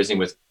bass player. His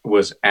name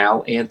was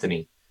Al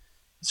Anthony.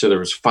 So there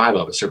was 5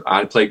 of us.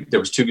 There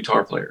was 2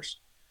 guitar players,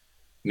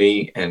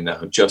 me and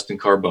Justin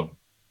Carbone.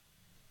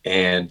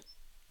 And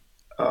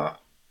at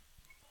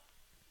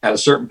a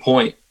certain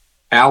point,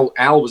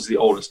 Al was the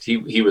oldest.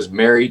 He was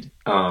married,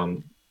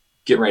 getting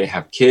ready to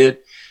have a kid.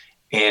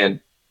 And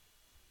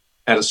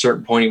at a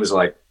certain point, he was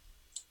like,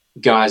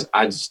 guys,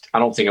 I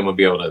don't think I'm gonna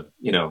be able to,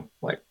 you know,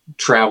 like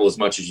travel as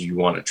much as you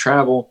want to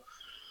travel.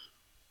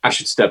 I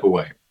should step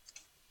away.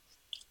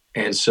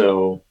 And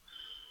so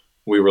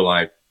we were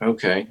like,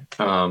 okay.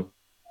 I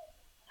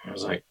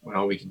was like,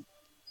 well, we can,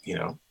 you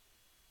know,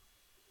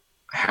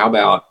 how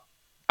about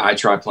I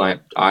try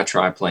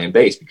playing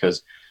bass,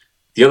 because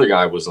the other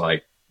guy was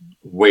like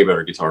way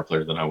better guitar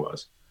player than I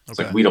was. It's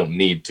like, we don't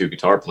need 2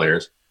 guitar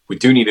players. We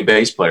do need a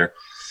bass player.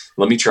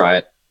 Let me try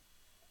it.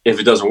 If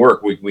it doesn't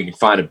work, we'll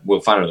find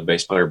another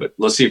bass player, but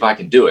let's see if I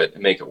can do it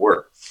and make it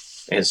work.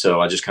 And so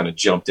I just kind of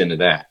jumped into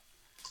that.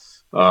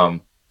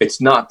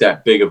 It's not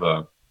that big of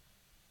a,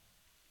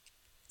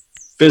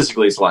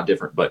 physically it's a lot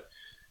different, but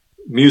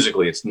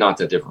musically it's not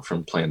that different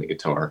from playing the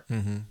guitar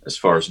as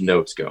far as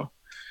notes go.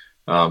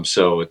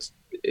 So it's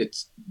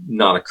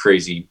not a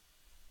crazy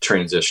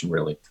transition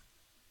really.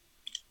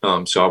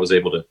 So I was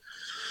able to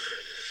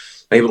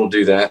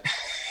do that.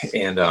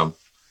 And,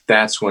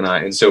 that's when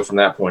and so from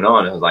that point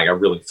on, I was like, I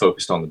really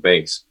focused on the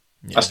bass.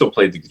 Yeah. I still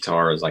played the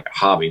guitar as like a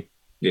hobby,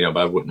 you know,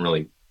 but I wouldn't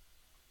really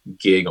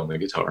gig on the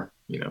guitar,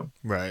 you know,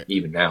 right.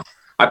 Even now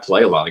I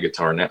play a lot of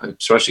guitar now,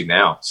 especially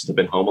now since I've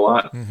been home a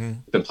lot.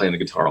 I've been playing the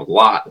guitar a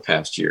lot the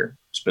past year.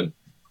 It's been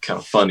kind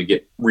of fun to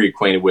get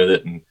reacquainted with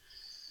it and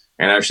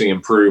actually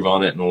improve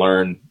on it and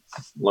learn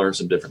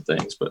some different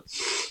things. But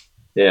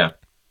yeah.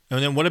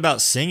 And then what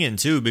about singing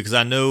too? Because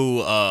I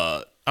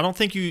know, I don't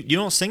think you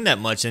don't sing that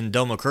much in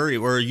McCoury,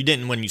 or you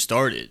didn't when you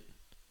started.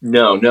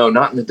 No,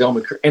 not in the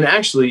McCoury. And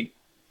actually,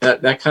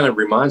 that kind of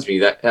reminds me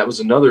that was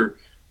another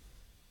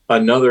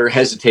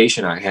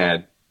hesitation I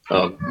had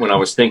when I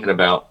was thinking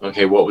about,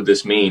 okay, what would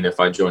this mean if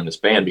I joined this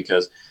band?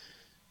 Because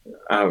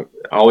I've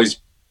always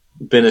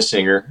been a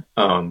singer.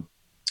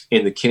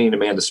 In the Kenny and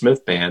Amanda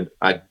Smith band,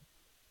 I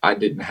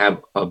didn't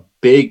have a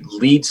big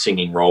lead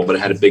singing role, but I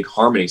had a big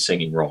harmony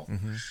singing role,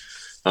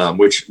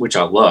 which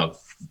I love.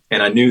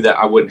 And I knew that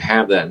I wouldn't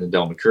have that in the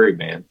Del McCoury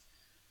band.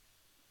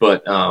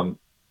 But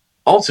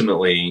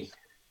ultimately,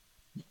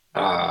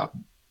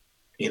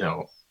 you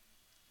know,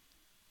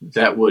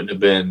 that wouldn't have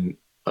been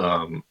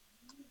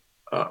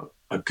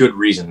a good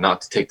reason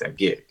not to take that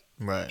gig.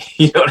 Right.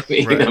 You know what I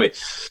mean? Right. I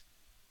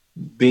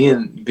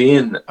mean,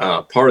 being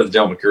part of the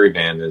Del McCoury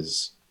band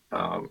is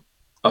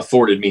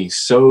afforded me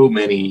so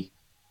many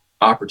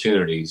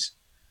opportunities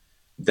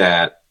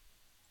that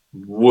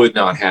would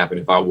not happen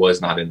if I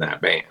was not in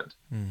that band.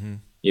 Mm-hmm.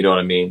 You know what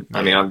I mean? Yeah.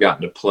 I mean, I've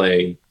gotten to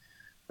play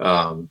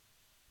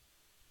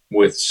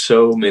with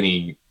so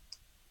many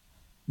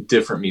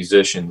different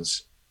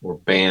musicians or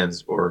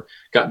bands, or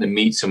gotten to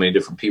meet so many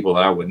different people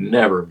that I would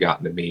never have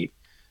gotten to meet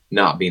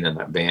not being in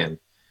that band.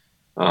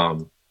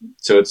 So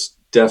it's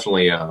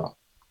definitely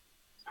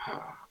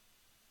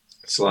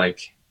it's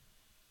like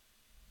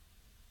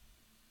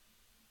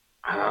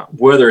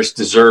whether it's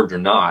deserved or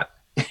not,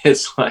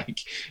 it's like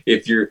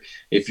if you're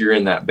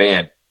in that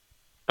band,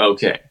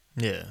 okay,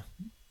 Yeah.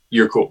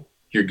 you're cool,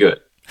 you're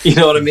good. You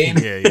know what I mean?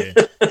 Yeah.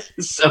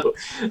 So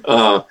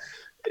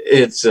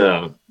it's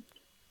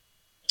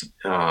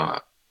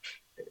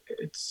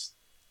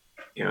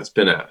it's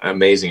been an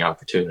amazing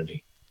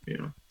opportunity. You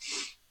know.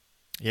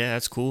 Yeah,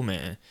 that's cool,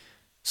 man.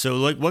 So,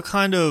 like, what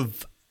kind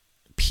of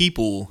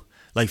people,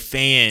 like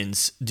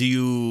fans, do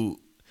you?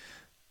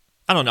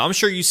 I don't know. I'm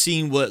sure you've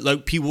seen what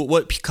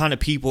kind of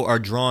people are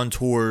drawn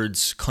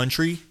towards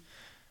country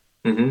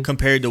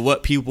compared to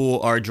what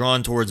people are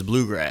drawn towards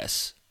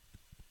bluegrass.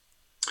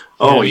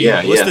 Oh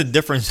What's the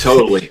difference?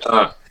 Totally.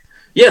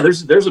 Yeah,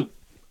 there's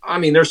I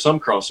mean, there's some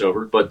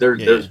crossover, but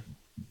there's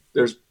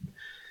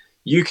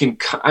you can,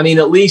 I mean,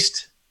 at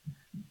least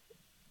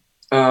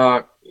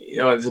you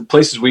know, the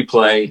places we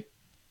play,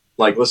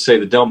 like let's say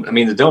the Del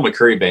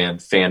McCoury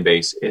band fan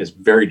base is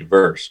very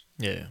diverse.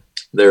 Yeah.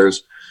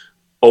 There's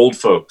old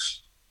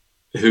folks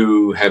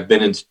who have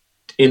been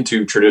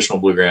into traditional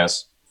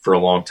bluegrass for a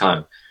long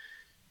time.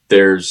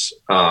 There's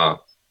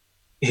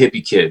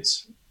hippie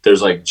kids.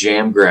 There's like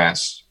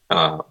jamgrass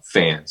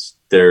fans.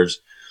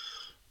 There's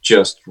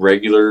just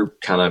regular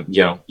kind of,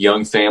 you know,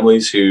 young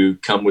families who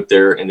come with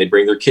and they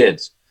bring their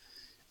kids.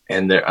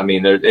 And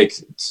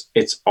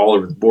it's all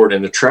over the board.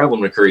 And the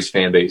Travelin McCourys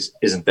fan base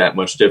isn't that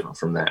much different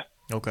from that.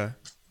 Okay.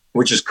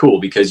 Which is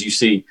cool because you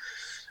see,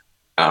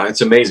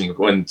 it's amazing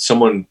when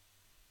someone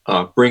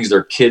brings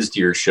their kids to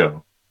your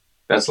show.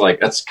 That's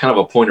kind of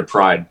a point of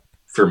pride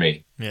for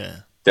me. Yeah.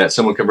 That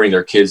someone can bring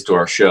their kids to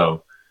our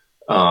show.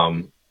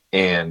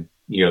 And,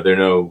 you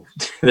know,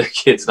 their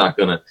kid's not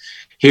going to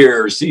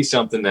hear or see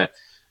something that,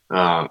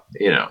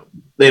 you know,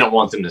 they don't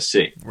want them to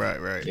see.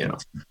 Right. You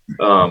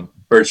know,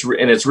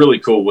 it's really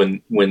cool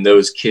when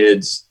those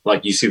kids,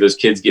 like you see those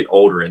kids get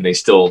older and they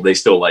still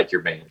like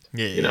your band.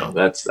 Yeah. You know,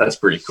 that's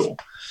pretty cool.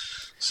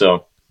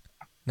 So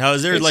now,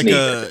 is there like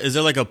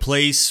a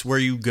place where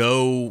you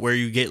go where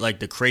you get like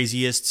the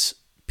craziest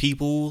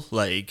people,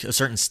 like a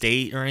certain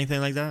state or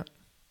anything like that?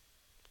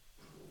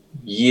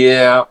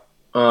 Yeah.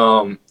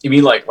 You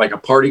mean like a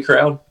party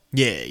crowd?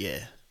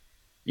 Yeah.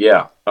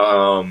 Yeah.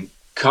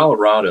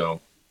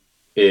 Colorado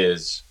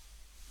has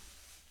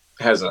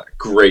a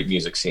great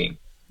music scene.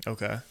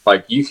 Okay.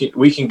 Like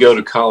we can go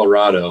to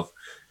Colorado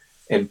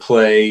and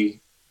play,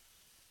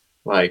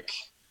 like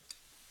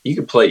you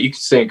could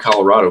stay in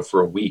Colorado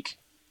for a week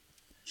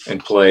and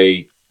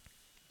play,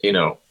 you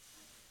know,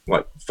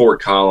 like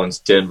Fort Collins,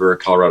 Denver,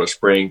 Colorado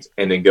Springs,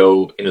 and then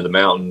go into the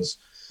mountains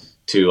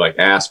to like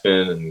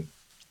Aspen and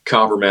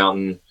Copper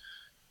Mountain,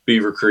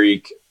 Beaver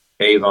Creek,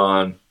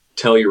 Avon,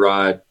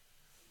 Telluride,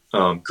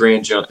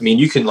 Grand Junction. I mean,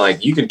 you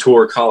can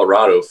tour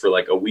Colorado for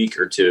like a week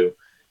or two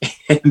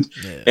and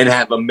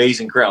have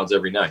amazing crowds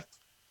every night.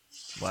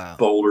 Wow.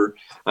 Boulder.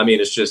 I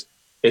mean,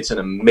 it's an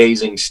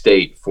amazing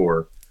state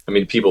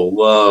people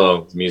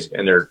love music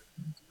and they're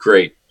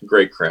great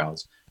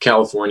crowds.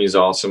 California's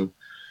awesome.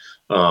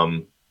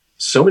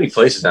 So many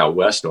places out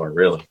west are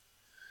really.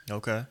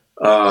 Okay.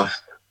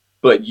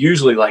 But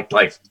usually like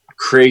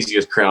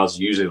craziest crowds,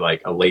 usually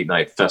like a late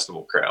night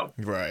festival crowd.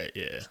 Right.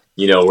 Yeah.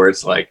 You know, where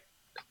it's like,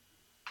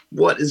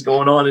 what is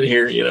going on in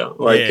here? You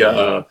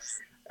know,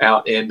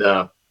 out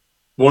and,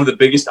 one of the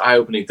biggest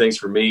eye-opening things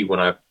for me when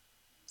I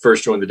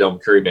first joined the Del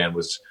McCoury band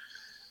was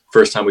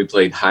first time we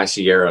played High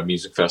Sierra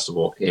Music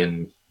Festival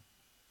in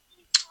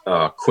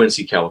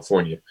Quincy,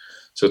 California.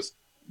 So it's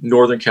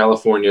Northern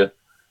California.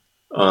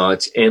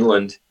 It's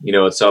inland, you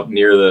know, it's up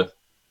near the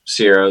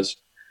Sierras.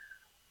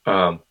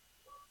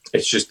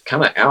 It's just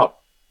kind of out,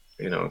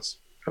 you know, it's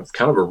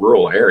kind of a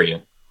rural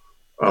area.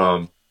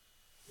 But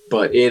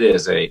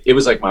it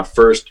was like my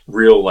first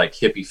real like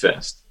hippie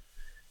fest.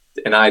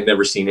 And I had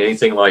never seen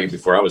anything like it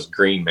before. I was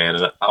green, man.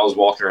 And I was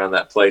walking around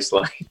that place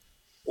like,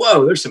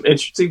 whoa, there's some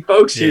interesting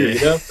folks here, Yeah.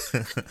 you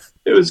know?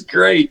 It was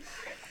great.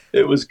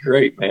 It was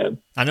great, man.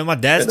 I know my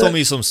dad's And told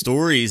me some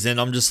stories, and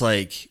I'm just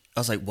like, I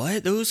was like,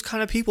 what? Those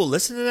kind of people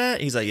listen to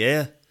that? He's like,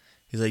 yeah.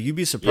 He's like, you'd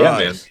be yeah, man.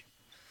 surprised.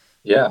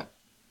 Yeah.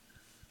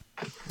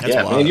 That's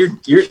Yeah, man.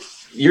 wild.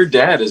 Your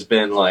dad has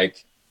been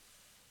like,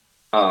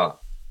 uh,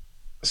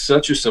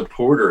 such a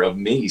supporter of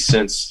me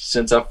since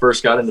I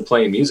first got into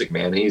playing music,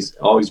 man. He's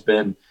always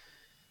been,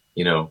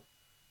 you know,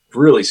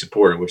 really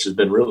supportive, which has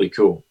been really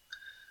cool,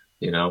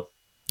 you know.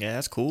 Yeah,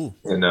 that's cool.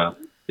 And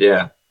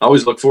yeah, I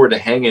always look forward to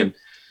hanging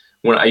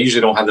when I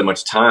usually don't have that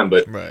much time,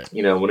 but Right.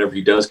 you know, whenever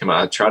he does come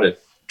out, I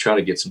try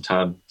to get some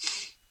time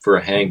for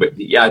a hang. But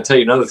yeah, I tell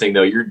you another thing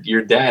though,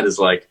 your dad is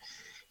like,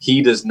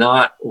 he does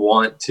not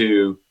want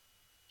to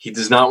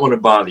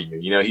bother you.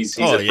 You know, he's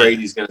Oh, afraid yeah.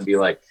 he's going to be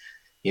like,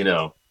 you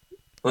know,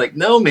 like,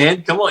 no,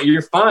 man, come on,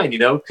 you're fine.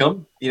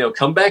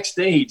 Come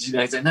backstage. You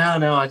know, he's like, no,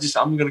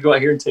 I'm going to go out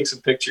here and take some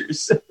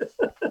pictures.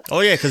 Oh,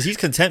 yeah, because he's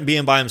content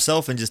being by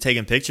himself and just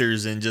taking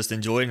pictures and just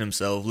enjoying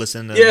himself,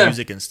 listening to Yeah.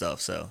 music and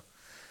stuff. So,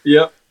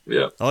 Yep.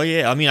 Yep. oh,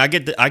 yeah. I mean, I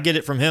get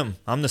it from him.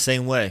 I'm the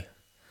same way,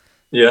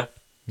 Yeah.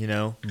 you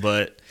know.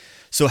 But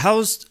so,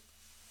 how's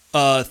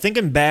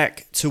thinking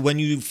back to when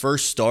you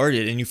first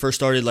started and you first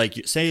started,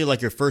 like, say,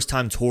 like your first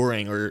time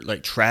touring or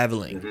like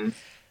traveling? Hmm.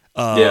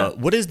 Yeah.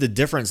 What is the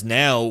difference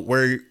now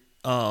where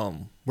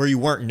you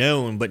weren't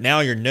known, but now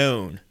you're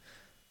known?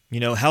 You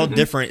know, how Hmm.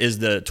 different is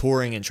the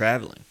touring and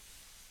traveling?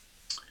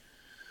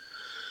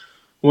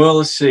 Well,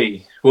 let's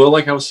see. Well,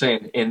 like I was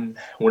saying,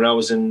 when I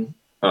was in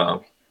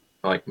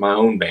like my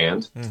own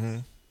band, Mm-hmm.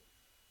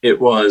 it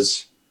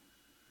was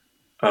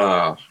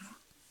uh,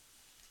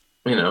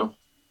 you know,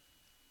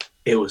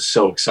 it was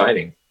so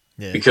exciting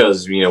Yeah.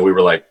 because we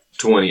were like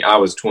 20. I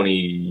was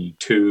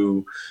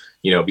 22.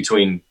 You know,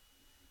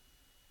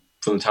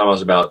 from the time I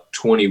was about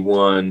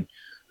 21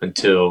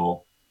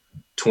 until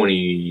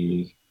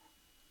 20.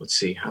 Let's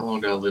see, how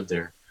long did I live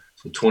there?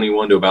 From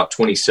 21 to about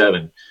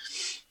 27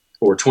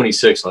 or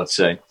 26, let's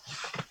say.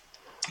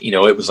 You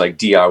know, it was like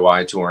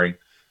DIY touring.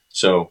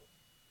 So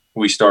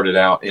we started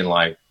out in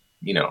like,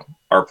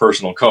 our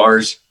personal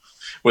cars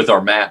with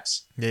our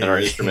maps and our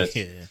Yeah. instruments.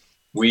 Yeah.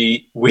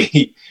 We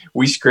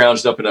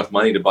scrounged up enough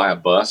money to buy a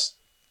bus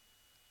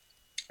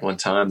one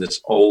time, this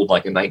old,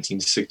 like a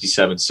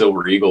 1967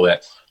 Silver Eagle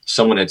that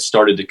someone had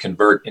started to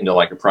convert into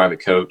like a private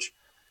coach.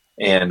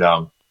 And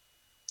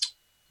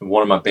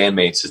one of my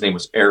bandmates, his name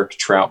was Eric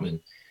Troutman.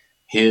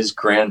 His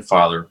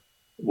grandfather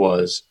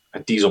was a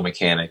diesel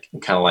mechanic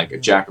and kind of like a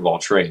jack of all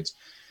trades.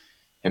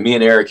 And me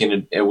and Eric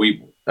and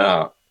we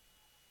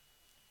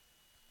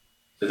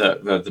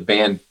the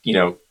band,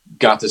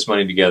 got this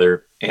money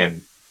together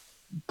and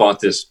bought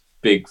this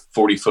big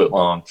 40-foot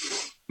long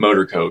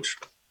motor coach.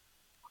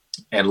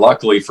 And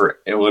luckily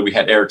we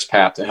had Eric's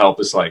Pap to help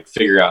us like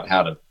figure out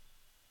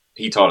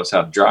he taught us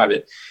how to drive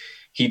it.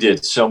 He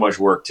did so much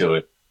work to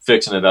it,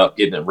 fixing it up,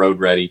 getting it road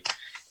ready.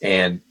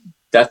 And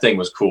that thing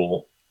was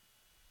cool.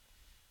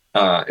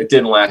 It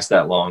didn't last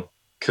that long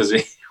because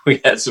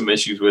we had some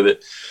issues with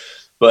it,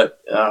 but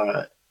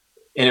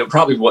and it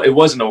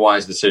wasn't a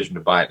wise decision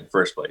to buy it in the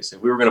first place.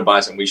 If we were going to buy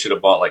something, we should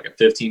have bought like a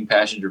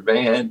 15-passenger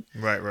van,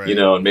 Right. Right.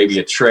 and maybe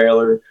a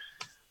trailer.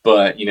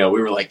 But we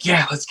were like,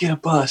 yeah, let's get a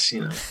bus,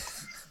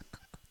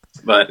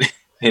 But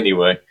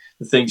anyway,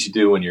 the things you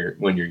do when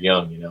you're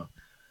young,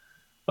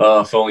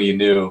 if only you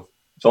knew.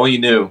 If only you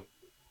knew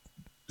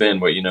then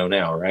what you know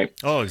now, right?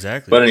 Oh,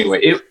 exactly. But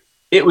anyway,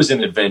 it was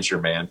an adventure,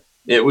 man.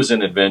 It was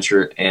an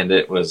adventure, and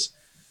it was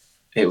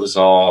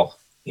all,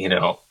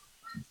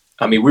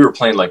 I mean, we were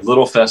playing like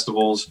little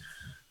festivals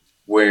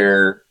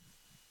where,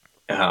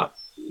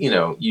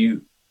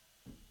 you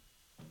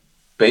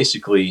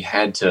basically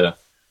had to,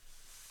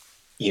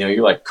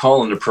 you're like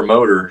calling the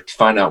promoter to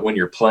find out when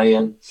you're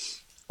playing,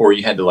 or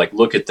you had to like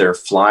look at their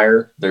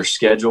flyer, their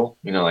schedule,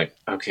 like,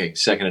 okay,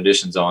 second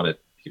edition's on at,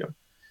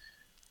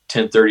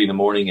 10:30 in the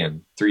morning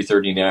and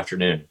 3:30 in the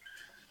afternoon.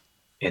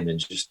 And then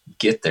just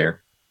get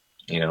there.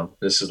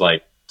 This is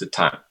like the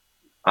time.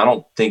 I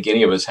don't think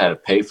any of us had a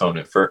payphone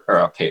at first, or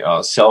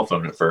a cell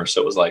phone at first.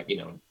 So it was like,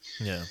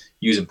 Yeah.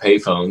 using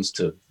payphones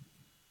to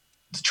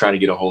try to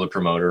get a hold of the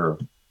promoter or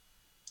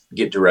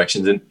get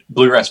directions. And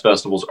bluegrass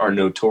festivals are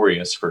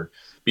notorious for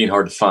being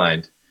hard to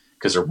find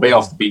because they're way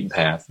off the beaten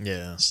path.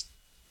 Yeah.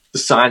 The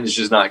sign is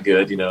just not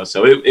good,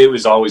 so it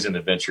was always an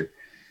adventure.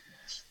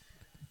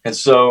 And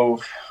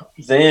so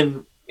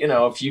then,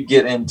 if you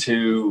get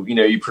into,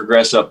 you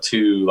progress up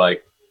to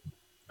like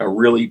a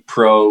really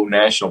pro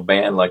national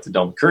band like the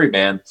McCoury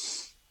band,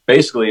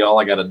 basically all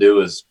I got to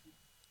do is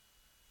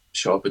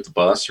show up at the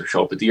bus or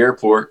show up at the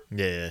airport,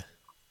 Yeah.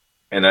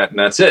 and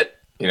that's it.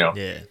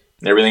 Yeah.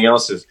 Everything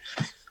else is,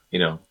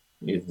 either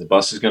the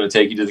bus is going to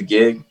take you to the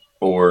gig,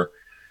 or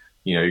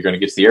you're going to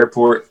get to the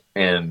airport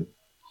and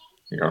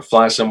you're going to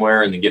fly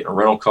somewhere and then get in a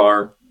rental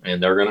car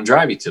and they're going to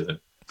drive you to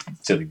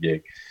the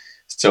gig.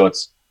 So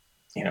it's,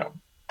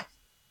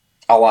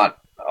 a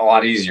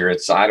lot easier.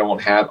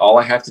 All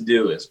I have to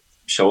do is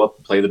show up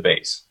and play the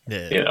bass.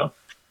 Yeah.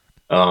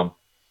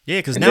 Yeah,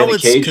 because And now then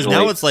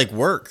occasionally, it's like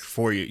work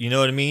for you. You know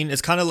what I mean?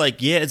 It's kind of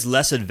like, yeah, it's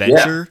less yeah,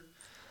 adventure,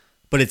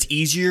 but it's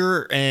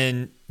easier,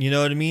 and you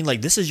know what I mean.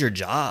 Like this is your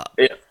job.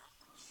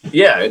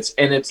 yeah,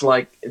 it's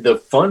like the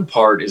fun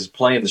part is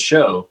playing the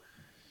show,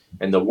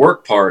 and the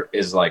work part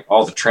is like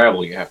all the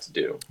travel you have to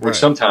do, which Right.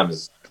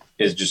 sometimes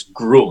is just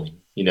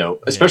grueling, you know,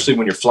 Yeah. especially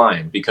when you're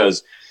flying,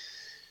 because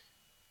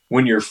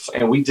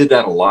and we did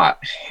that a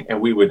lot,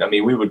 and we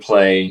would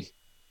play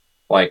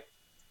like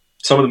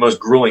some of the most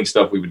grueling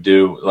stuff we would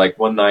do. Like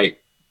one night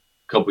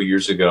a couple of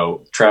years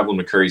ago, Travelin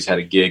McCourys had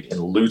a gig in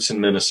Lutsen,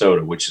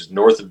 Minnesota, which is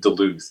north of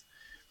Duluth,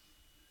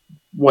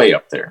 way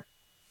up there,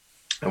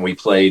 and we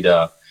played.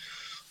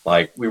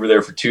 Like we were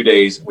there for 2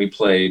 days. We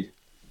played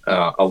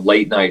a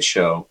late night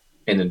show,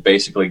 and then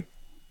basically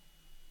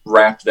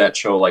wrapped that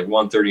show like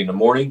 1:30 in the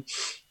morning.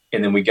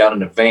 And then we got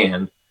in a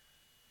van,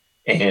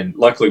 and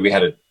luckily we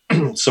had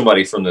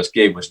somebody from this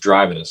gig was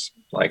driving us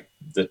like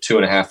the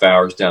 2.5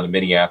 hours down to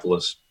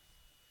Minneapolis,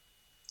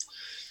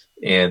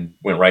 and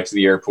went right to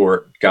the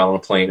airport, got on a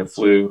plane and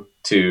flew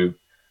to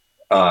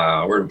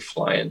where did we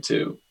fly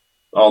into?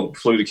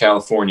 Flew to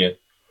California,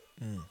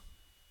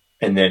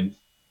 and then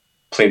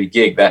played a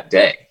gig that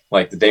day.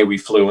 Like the day we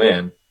flew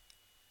in,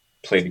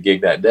 played a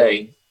gig that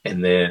day,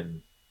 and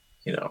then,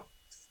 you know,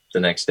 the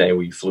next day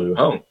we flew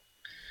home.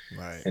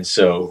 Right. And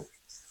so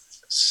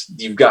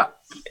you've got,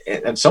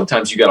 and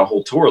sometimes you got a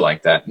whole tour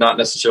like that, not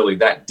necessarily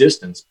that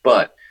distance,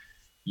 but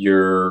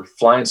you're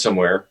flying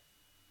somewhere.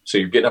 So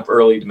you're getting up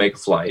early to make a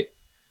flight.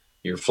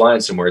 You're flying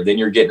somewhere. Then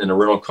you're getting in a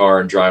rental car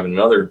and driving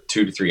another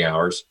 2 to 3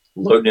 hours,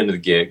 loading into the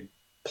gig,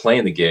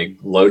 playing the gig,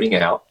 loading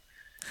out,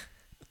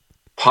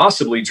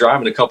 possibly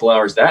driving a couple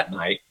hours that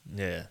night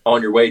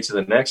on your way to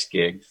the next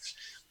gig,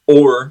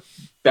 or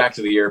back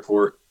to the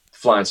airport,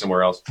 flying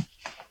somewhere else.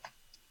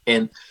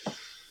 And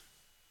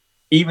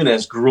even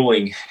as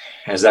grueling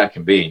as that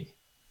can be,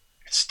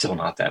 it's still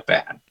not that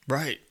bad.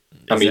 Right.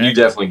 Exactly. I mean, you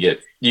definitely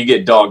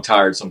get dog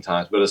tired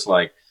sometimes, but it's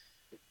like,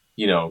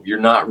 you know,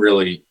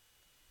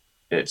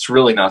 it's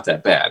really not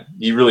that bad.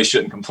 You really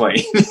shouldn't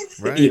complain.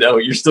 Right. You know,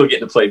 you're still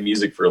getting to play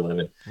music for a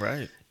living.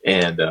 Right.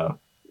 And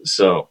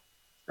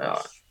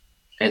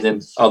and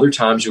then other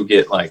times you'll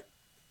get like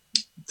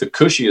the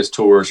cushiest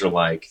tours are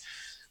like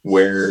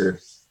where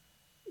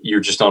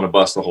you're just on a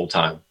bus the whole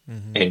time,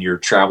 and you're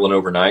traveling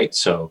overnight.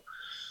 So,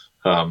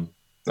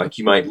 like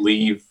you might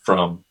leave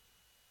from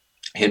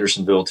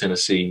Hendersonville,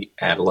 Tennessee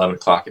at 11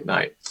 o'clock at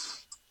night,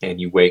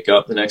 and you wake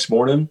up the next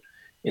morning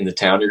in the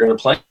town you're going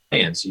to play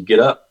in. So you get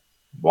up,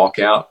 walk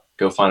out,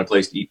 go find a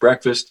place to eat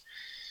breakfast,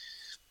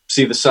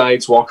 see the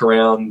sights, walk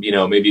around, you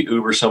know, maybe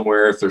Uber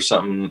somewhere if there's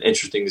something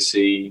interesting to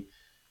see,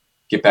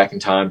 get back in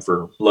time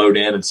for load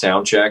in and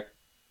sound check,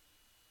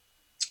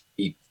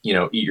 eat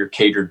your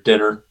catered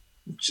dinner,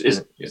 which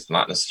it's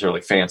not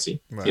necessarily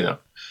fancy, right, you know,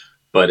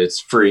 but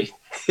it's free,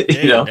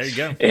 yeah, you know, there you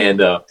go.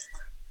 And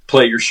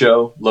play your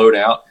show, load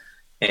out,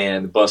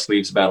 and the bus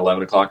leaves about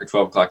 11 o'clock or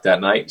 12 o'clock that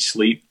night. You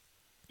sleep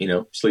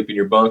in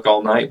your bunk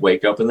all night,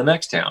 wake up in the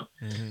next town.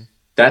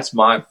 That's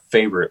my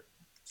favorite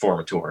form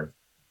of touring,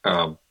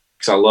 because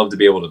I love to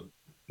be able to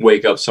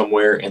wake up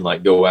somewhere and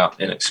like go out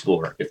and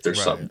explore if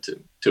there's something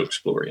to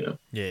explore, you know?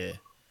 Yeah.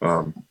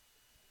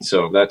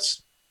 So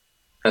that's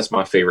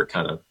my favorite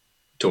kind of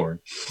touring.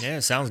 Yeah,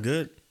 sounds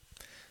good.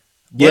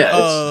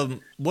 What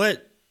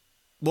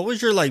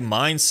was your like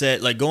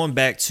mindset, like going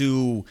back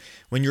to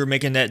when you were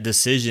making that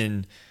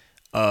decision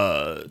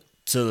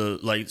to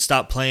like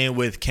stop playing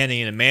with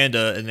Kenny and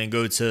Amanda and then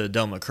go to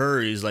Del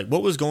McCourys? Like,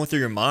 what was going through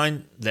your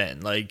mind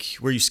then? Like,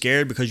 were you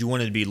scared because you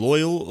wanted to be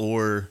loyal,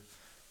 or?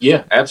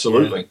 Yeah,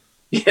 absolutely.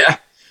 Yeah,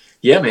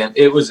 man.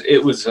 It was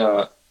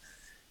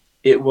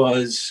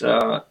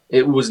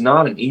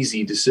not an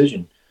easy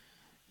decision,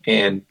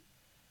 and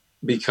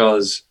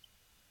because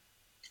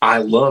I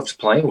loved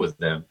playing with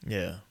them.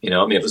 Yeah. You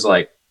know, I mean, it was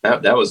like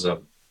that was I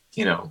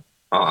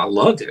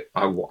loved it.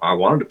 I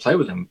wanted to play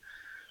with them.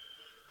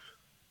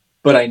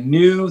 But I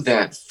knew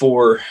that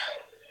for,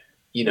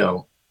 you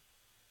know,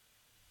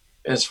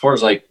 as far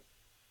as like,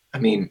 I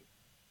mean,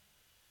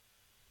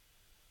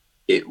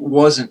 it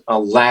wasn't a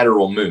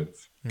lateral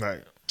move,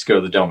 right, to go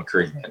to the Del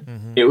McCourys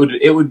band.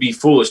 It would be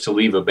foolish to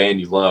leave a band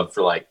you love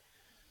for like,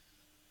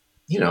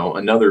 you know,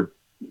 another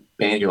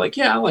band. You're like,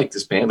 yeah, I like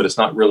this band, but it's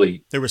not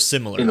really. They were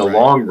similar in the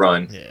long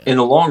run. Yeah. In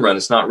the long run,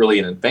 it's not really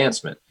an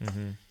advancement.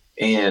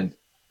 And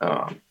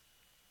I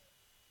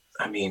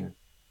mean,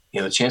 you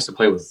know, the chance to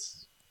play with,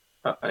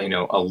 you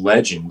know, a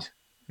legend,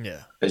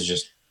 is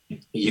just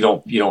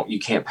you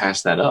can't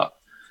pass that up,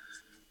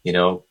 you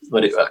know.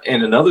 But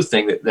and another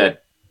thing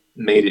that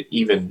made it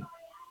even,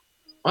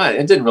 well,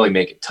 it didn't really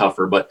make it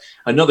tougher, but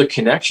another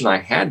connection I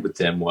had with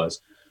them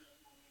was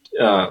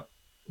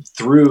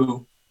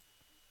through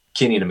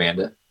Kenny and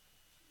Amanda.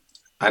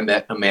 I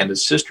met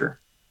Amanda's sister,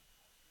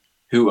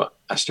 who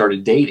I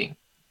started dating.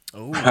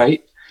 Oh.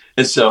 Right,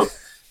 and so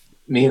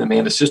me and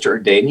Amanda's sister are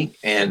dating,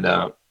 and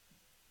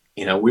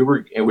you know, we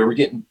were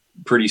getting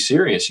pretty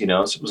serious, you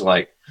know. So it was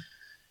like,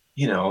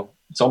 you know,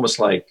 it's almost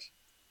like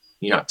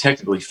you're not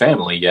technically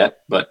family yet,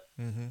 but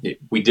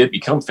we did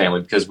become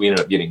family because we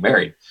ended up getting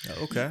married.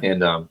 Okay.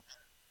 And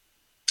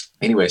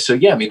anyway, so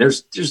yeah, I mean,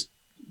 there's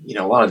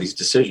a lot of these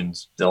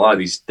decisions, a lot of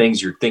these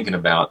things you're thinking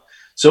about.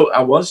 So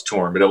I was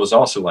torn, but it was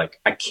also like,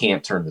 I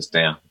can't turn this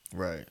down.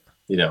 Right.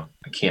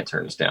 I can't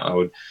turn this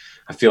down.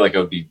 I feel like I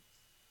would be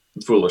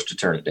foolish to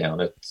turn it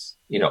down. It's,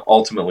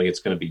 ultimately it's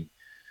going to be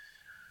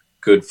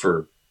good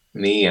for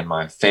me and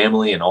my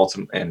family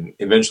and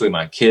eventually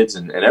my kids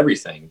and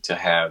everything to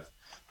have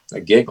a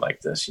gig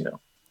like this,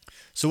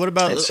 So what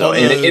about,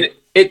 and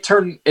it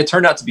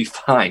turned out to be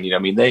fine. I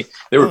mean, they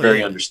were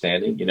very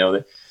understanding,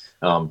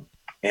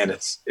 and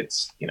it's,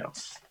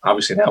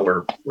 obviously now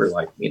we're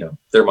like,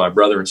 they're my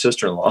brother and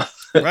sister-in-law.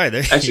 Right.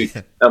 Actually,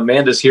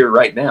 Amanda's here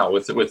right now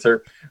with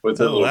her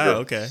little girl.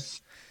 Okay.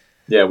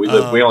 Yeah. We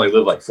only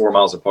live like 4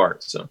 miles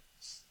apart. So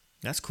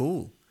that's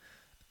cool.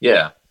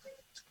 Yeah.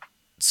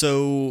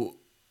 So,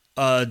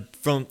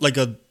 from like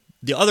the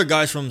other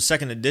guys from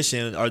Second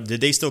Edition,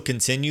 did they still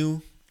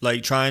continue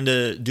like trying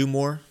to do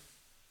more?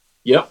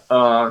 Yep.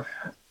 For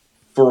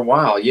a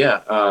while.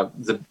 Yeah.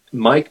 The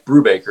Mike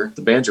Brubaker,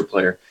 the banjo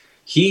player,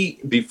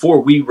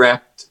 before we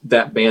wrapped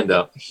that band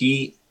up,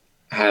 he'd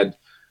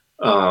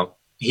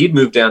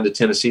moved down to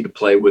Tennessee to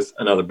play with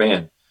another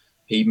band.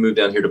 He moved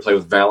down here to play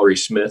with Valerie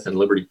Smith and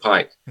Liberty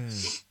Pike.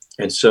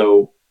 And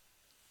so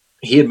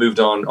he had moved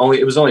on.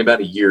 It was only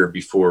about a year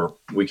before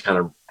we kind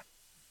of,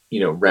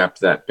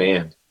 wrapped that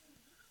band.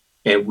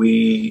 And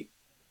we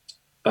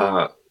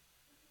had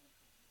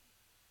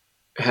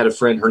a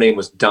friend, her name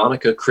was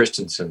Donica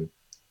Christensen,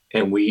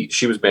 and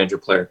she was a banjo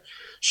player.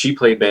 She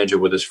played banjo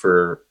with us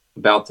for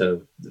about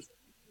the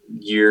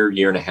year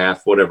and a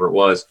half, whatever it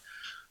was.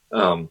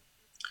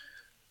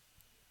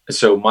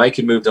 So Mike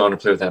had moved on to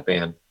play with that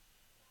band.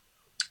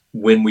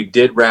 When we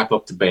did wrap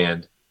up the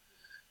band,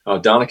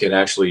 Donica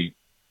had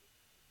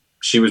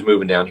she was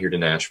moving down here to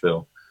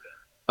Nashville.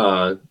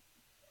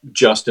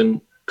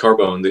 Justin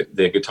Carbone,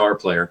 the guitar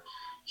player,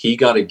 he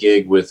got a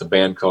gig with a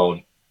band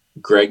called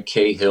Greg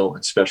Cahill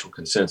and Special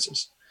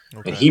Consensus.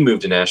 Okay. And he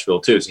moved to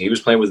Nashville too. So he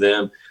was playing with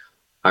them.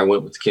 I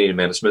went with the Kenny and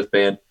Amanda Smith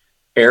band.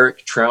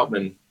 Eric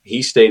Troutman,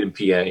 he stayed in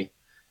PA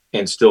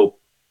and still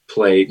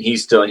played. He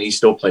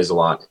still plays a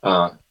lot.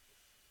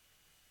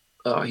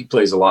 He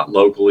plays a lot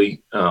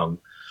locally. He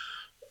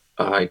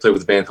played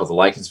with a band called the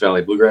Likens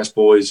Valley Bluegrass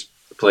Boys.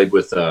 Played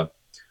with a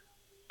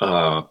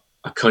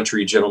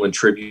country gentleman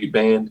tribute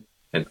band,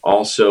 and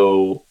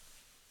also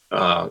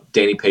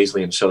Danny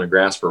Paisley and Southern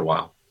Grass for a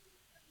while.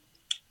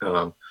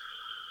 And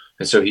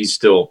so he's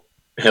still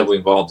heavily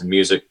involved in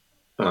music.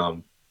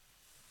 And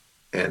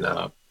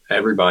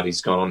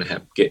everybody's gone on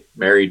to get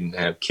married and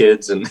have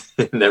kids and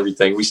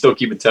everything. We still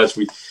keep in touch.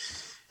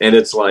 And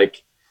it's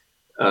like,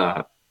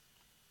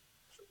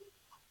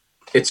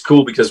 it's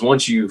cool because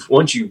once you've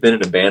been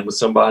in a band with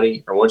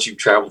somebody, or once you've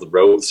traveled the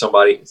road with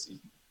somebody, it's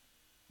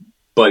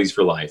buddies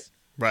for life.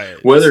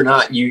 Right. Whether or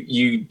not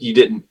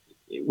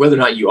whether or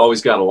not you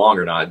always got along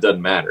or not, it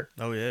doesn't matter.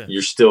 Oh yeah.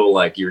 You're still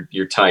like,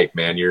 you're tight,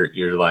 man.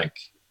 You're like,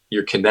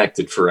 you're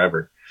connected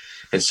forever.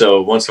 And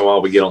so once in a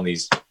while we get on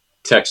these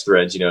text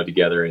threads,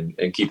 together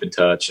and keep in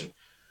touch. And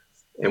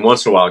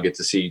once in a while get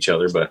to see each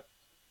other, but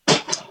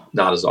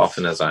not as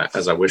often as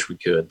I wish we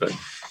could. But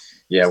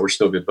yeah, we're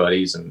still good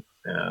buddies. And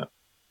I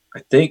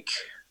think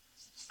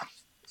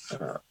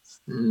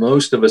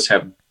most of us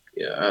have,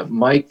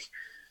 Mike,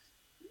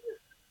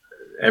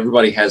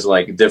 everybody has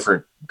like a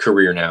different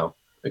career now,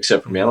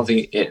 except for me. I don't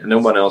think no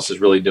one else is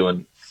really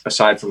doing,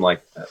 aside from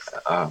like,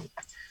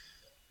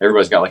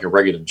 everybody's got like a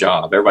regular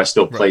job. Everybody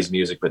still plays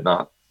music, but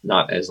not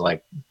as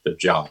like the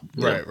job.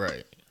 Right.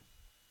 Right.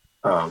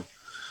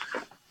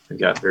 We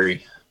got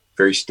very,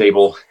 very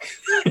stable,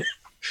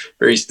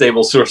 very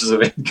stable sources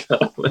of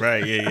income.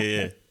 Right.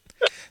 Yeah.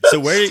 So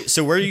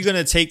where are you going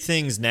to take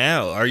things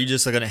now? Are you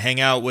just going to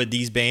hang out with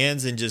these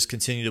bands and just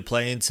continue to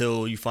play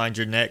until you find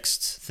your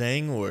next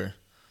thing, or?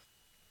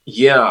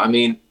 Yeah, I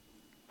mean,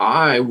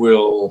 I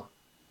will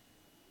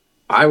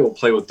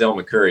play with Del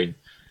McCoury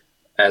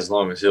as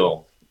long as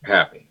he'll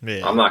happy.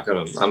 Yeah. I'm not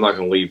gonna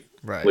leave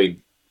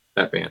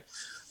that band.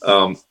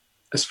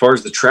 As far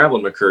as the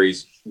Travelin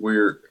McCourys,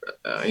 we're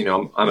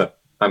I'm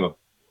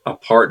a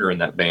partner in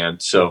that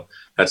band, so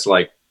that's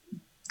like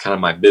kind of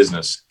my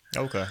business.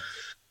 Okay.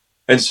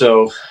 And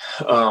so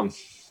I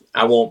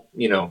won't,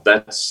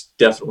 that's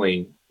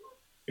definitely,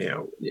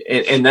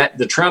 and that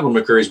the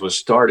Travelin McCourys was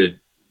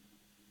started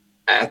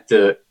at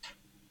the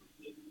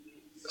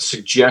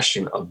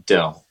suggestion of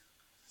Del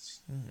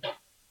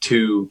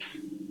to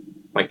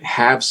like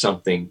have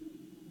something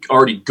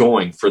already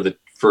going for the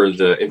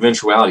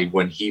eventuality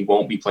when he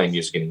won't be playing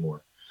music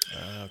anymore.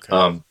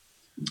 Okay.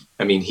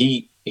 I mean,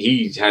 he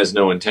has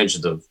no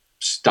intentions of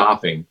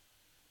stopping,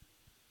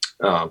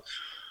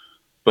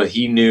 but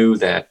he knew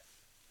that,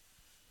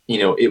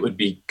 it would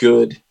be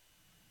good.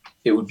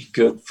 It would be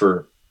good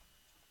for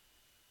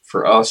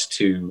us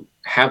to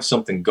have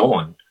something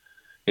going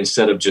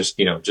instead of just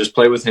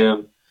play with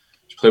him,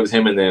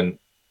 and then,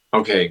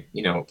 okay,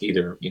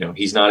 either,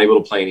 he's not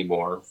able to play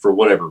anymore for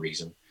whatever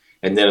reason.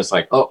 And then it's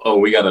like,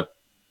 we gotta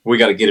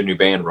get a new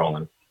band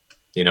rolling,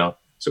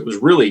 So it was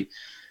really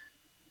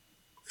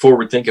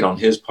forward thinking on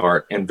his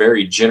part and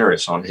very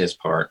generous on his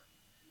part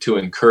to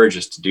encourage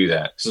us to do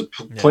that. Because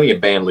plenty of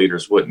band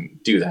leaders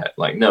wouldn't do that.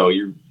 Like, no,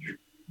 you're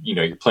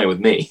playing with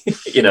me.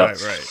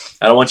 Right.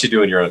 I don't want you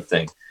doing your own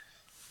thing.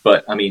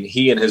 But I mean,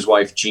 he and his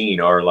wife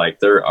Jean are like,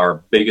 they're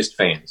our biggest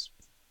fans.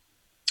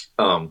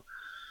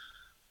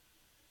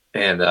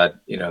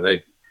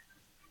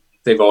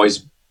 They've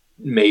always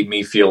made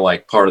me feel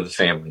like part of the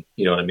family.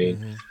 You know what I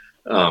mean?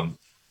 Mm-hmm.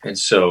 And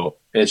so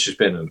it's just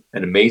been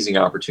an amazing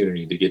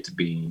opportunity to get to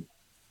be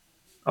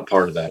a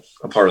part of that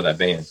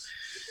band.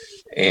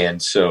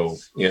 And so,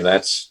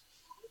 that's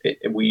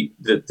it.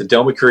 The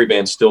Del McCoury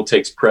band still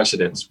takes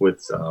precedence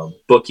with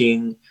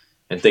booking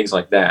and things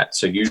like that.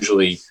 So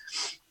usually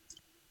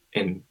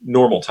in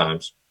normal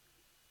times,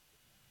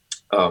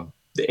 the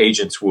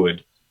agents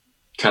would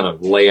kind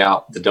of lay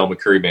out the Del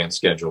McCoury band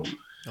schedule,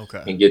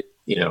 and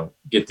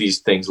get these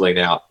things laid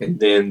out, and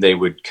then they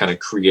would kind of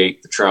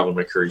create the Travelin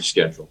McCoury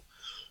schedule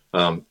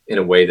in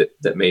a way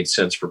that made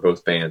sense for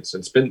both bands.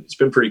 And it's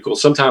been pretty cool.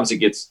 Sometimes it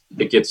gets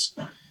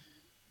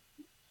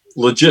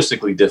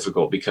logistically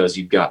difficult because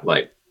you've got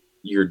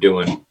you're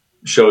doing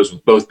shows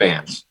with both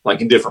bands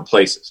in different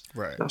places.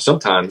 Right. Now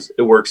sometimes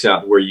it works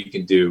out where you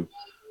can do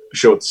a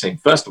show at the same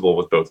festival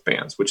with both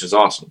bands, which is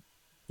awesome.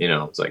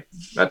 It's like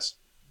that's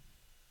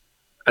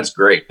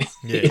great.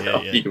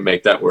 You can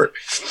make that work.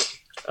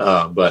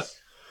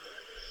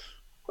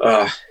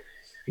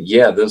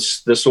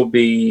 This will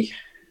be,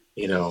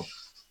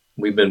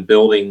 we've been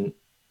building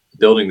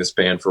this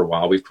band for a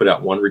while. We've put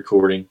out one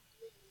recording,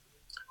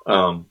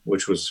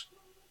 which was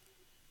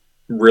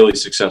really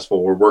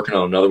successful. We're working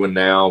on another one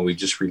now. We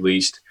just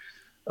released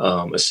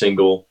a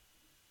single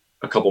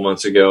a couple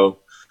months ago.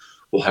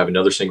 We'll have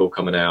another single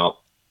coming out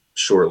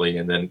shortly,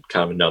 and then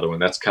kind of another one.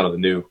 That's kind of the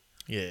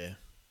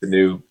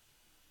new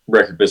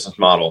record business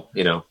model,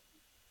 and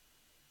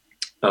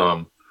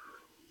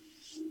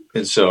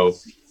so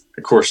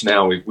of course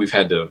now we've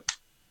had to,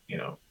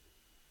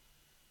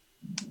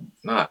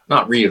 not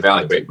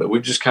reevaluate, but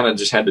we've just kind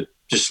of had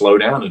to slow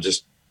down, and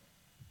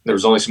there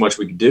was only so much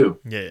we could do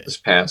this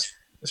past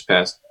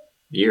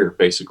year,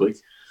 basically.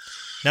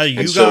 Now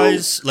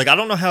guys, I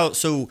don't know how,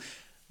 so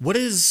where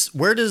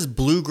does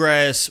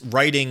bluegrass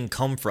writing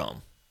come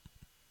from?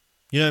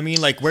 You know what I mean?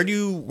 Where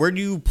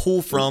do you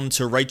pull from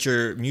to write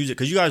your music?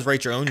 Because you guys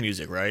write your own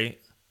music, right?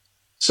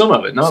 Some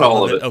of it, not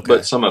all of it, okay.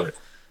 But some of it.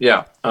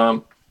 Yeah.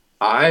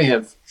 I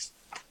have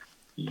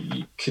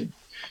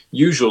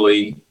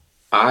usually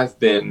I've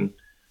been,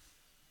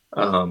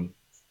 I'm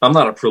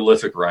not a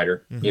prolific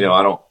writer. Mm-hmm.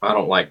 I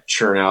don't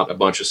churn out a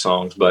bunch of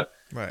songs, but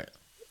right.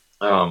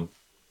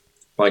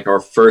 Our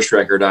first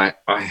record, I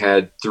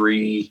had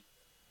the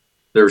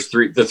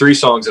three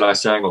songs that I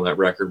sang on that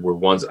record were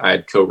ones I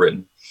had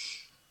co-written.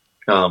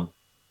 And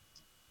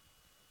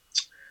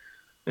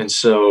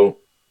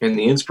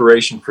the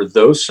inspiration for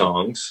those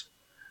songs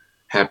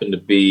happened to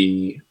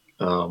be,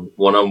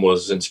 one of them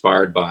was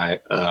inspired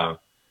by,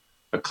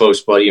 a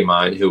close buddy of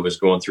mine who was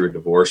going through a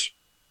divorce.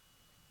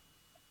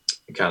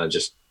 It kind of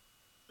just,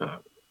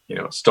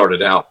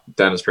 started out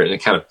down this period,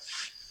 and it kind of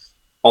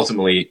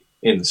ultimately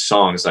in the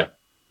songs,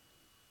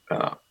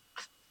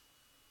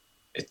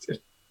 it's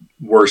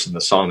worse in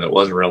the song than it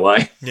was in real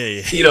life.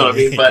 Yeah. You know what I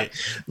mean? But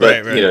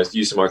right.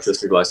 Use some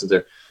artistic license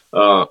there.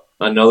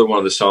 Another one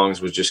of the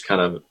songs was just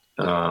kind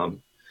of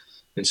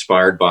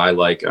inspired by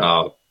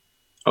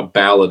a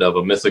ballad of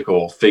a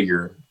mythical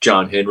figure,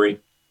 John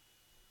Henry.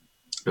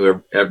 I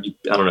don't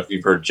know if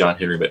you've heard of John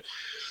Henry, but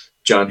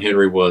John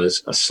Henry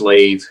was a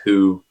slave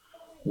who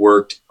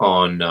worked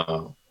on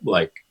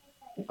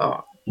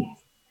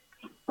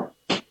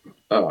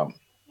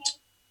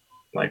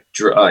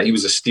he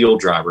was a steel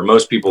driver.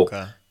 Most people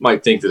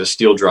might think that a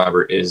steel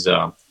driver is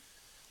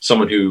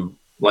someone who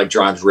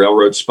drives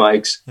railroad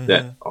spikes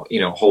that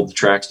hold the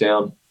tracks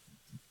down.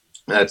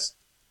 That's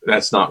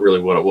not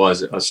really what it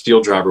was. A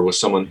steel driver was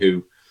someone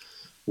who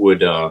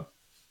would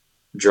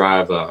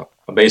drive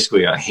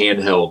basically a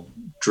handheld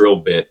drill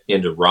bit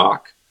into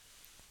rock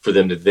for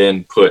them to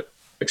then put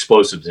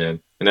explosives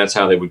in, and that's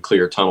how they would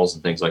clear tunnels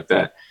and things like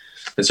that.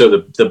 And so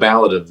the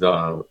ballad of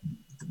the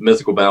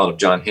mythical ballad of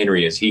John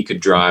Henry is he could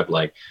drive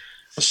a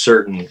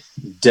certain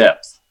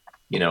depth,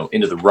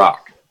 into the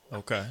rock.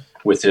 Okay.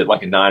 With it a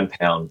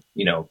 9-pound,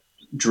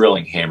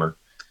 drilling hammer.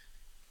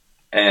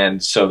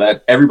 And so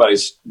that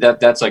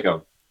that's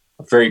a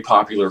very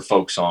popular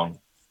folk song.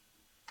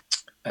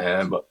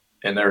 And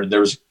there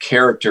was a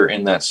character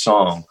in that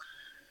song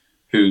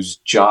whose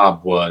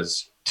job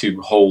was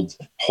to hold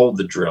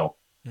the drill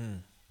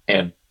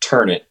and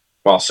turn it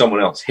while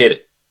someone else hit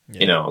it.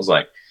 Yeah. It was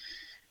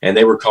and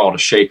they were called a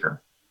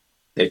shaker.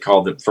 They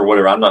called them, for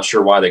whatever, I'm not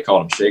sure why they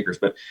called them shakers,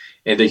 but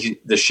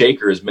the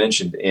shaker is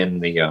mentioned in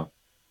the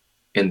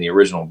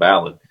original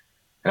ballad.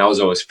 And I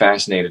was always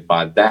fascinated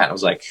by that. I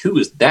was like, who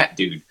is that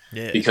dude?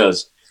 Yeah.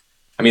 Because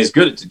it's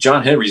good.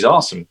 John Henry's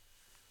awesome,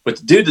 but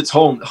the dude that's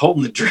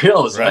holding the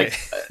drill is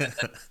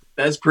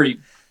that's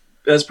pretty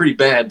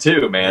bad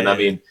too, man.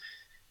 Yeah.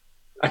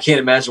 I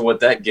can't imagine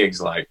what that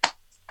gig's like.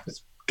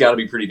 It's got to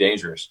be pretty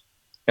dangerous.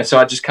 And so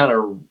I just kind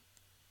of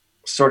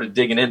started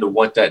digging into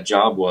what that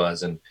job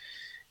was and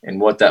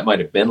what that might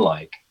have been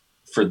like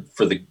for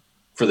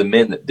the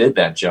men that did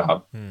that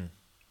job.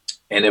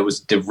 And it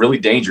was really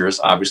dangerous,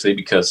 obviously,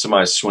 because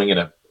somebody's swinging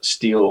a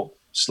steel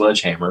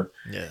sledgehammer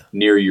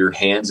near your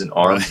hands and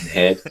arms and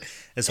head.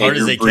 As hard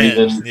as they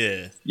breathing,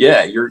 can.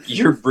 Yeah,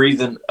 you're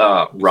breathing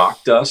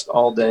rock dust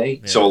all day.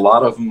 Yeah. So a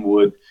lot of them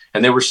would,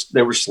 and they were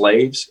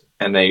slaves,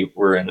 and they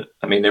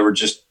were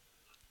just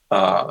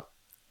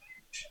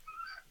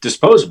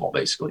disposable,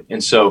 basically.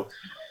 And so,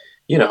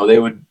 you know, they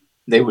would,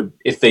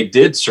 if they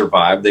did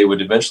survive, they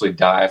would eventually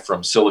die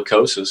from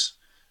silicosis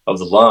of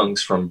the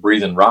lungs from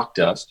breathing rock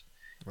dust.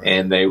 Right.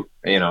 And they,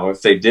 you know,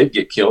 if they did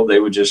get killed, they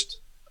would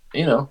just,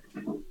 you know,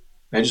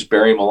 they just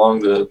bury them along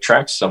the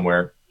tracks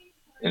somewhere,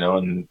 you know,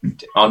 and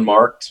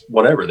unmarked,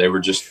 whatever. They were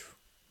just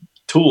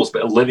tools,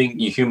 but living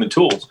human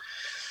tools.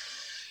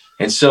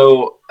 And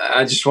so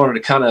I just wanted to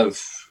kind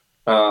of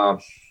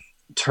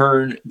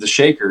turn the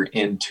Shaker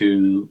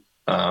into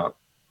kind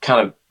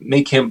of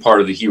make him part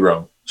of the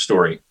hero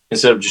story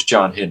instead of just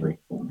John Henry,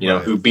 you know,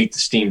 who beat the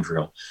steam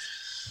drill.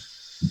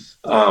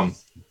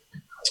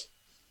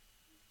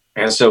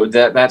 And so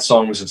that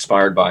song was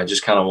inspired by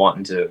just kind of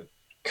wanting to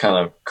kind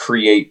of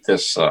create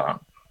this,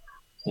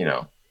 you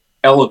know,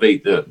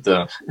 elevate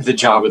the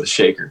job of the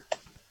Shaker.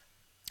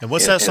 And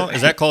what's that song?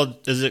 Is it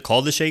called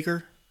The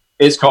Shaker?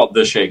 It's called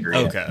The Shaker.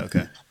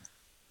 Okay.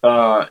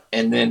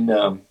 And then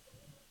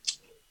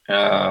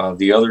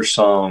the other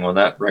song on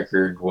that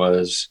record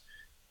was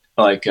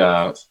like,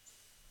 I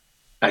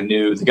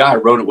knew the guy I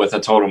wrote it with. I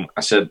told him,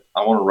 I said,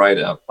 I want to write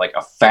a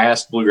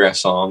fast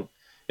bluegrass song.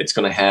 It's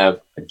going to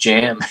have a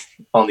jam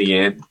on the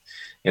end,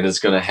 and it's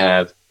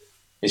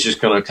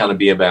just going to kind of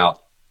be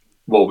about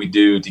what we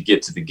do to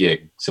get to the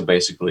gig. So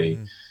basically,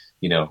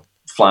 you know,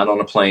 flying on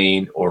a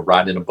plane or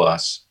riding a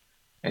bus,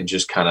 and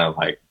just kind of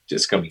like,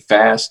 it's going to be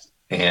fast.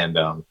 And,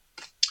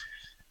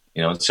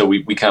 you know, so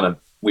we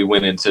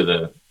went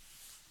into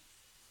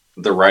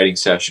the writing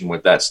session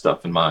with that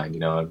stuff in mind.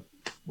 You know,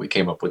 we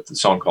came up with the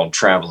song called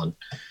Travelin',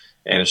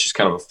 and it's just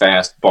kind of a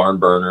fast barn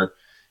burner.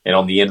 And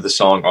on the end of the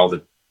song, all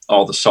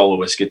the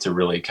soloists get to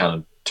really kind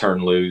of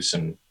turn loose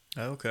and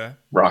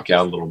rock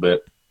out a little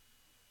bit.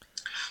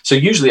 So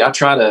usually I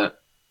try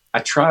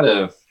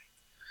to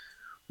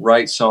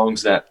write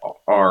songs that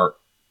are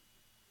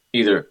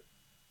either,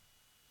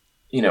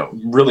 you know,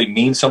 really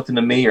mean something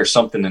to me, or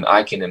something that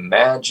I can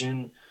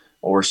imagine,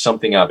 or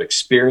something I've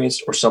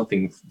experienced, or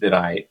something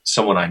that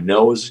someone I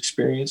know has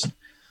experienced.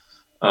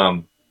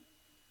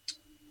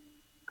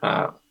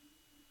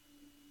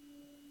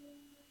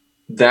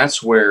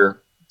 That's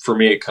where, for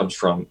me, it comes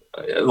from.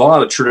 A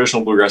lot of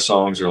traditional bluegrass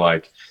songs are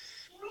like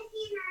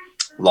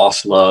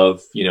lost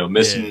love, you know,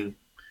 missing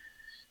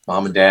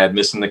mom and dad,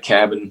 missing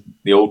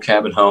the old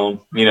cabin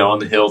home, you know, on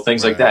the hill,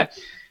 things like that.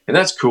 And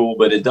that's cool,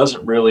 but it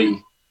doesn't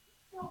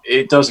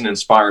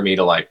inspire me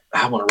to like,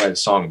 I want to write a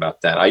song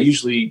about that. I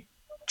usually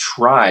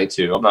try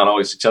to, I'm not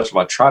always successful.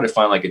 I try to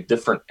find like a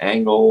different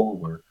angle,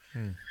 or,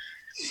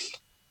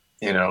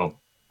 you know,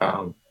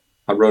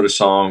 I wrote a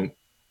song,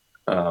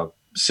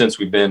 since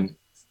we've been,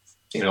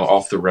 you know,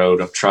 off the road,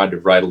 I've tried to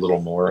write a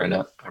little more. And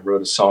I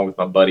wrote a song with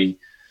my buddy,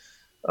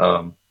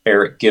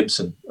 Eric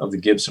Gibson of the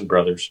Gibson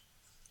Brothers,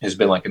 has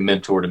been like a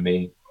mentor to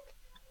me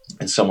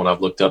and someone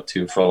I've looked up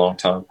to for a long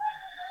time.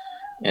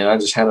 And I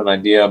just had an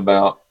idea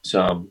about,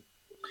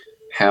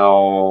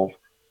 how,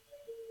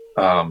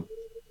 a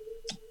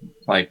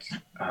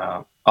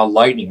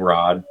lightning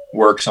rod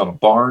works on a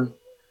barn.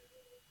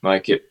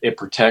 Like it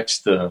protects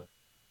the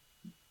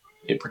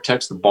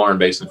barn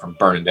basically from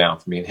burning down,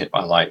 from being hit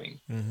by lightning.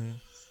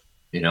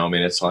 You know, I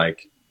mean, it's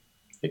like,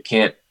 it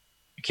can't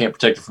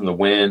protect it from the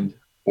wind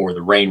or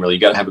the rain, really. You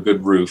got to have a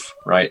good roof,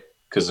 right?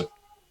 Because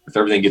if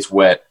everything gets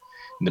wet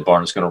in the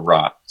barn, it's going to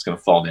rot. It's going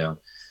to fall down.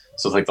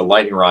 So it's like the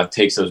lightning rod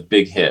takes those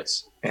big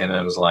hits. And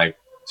it was like,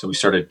 so we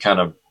started kind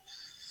of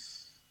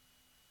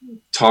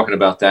talking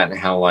about that, and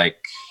how,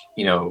 like,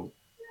 you know,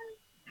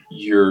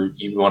 you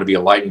want to be a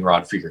lightning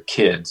rod for your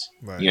kids.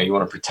 Right. You know, you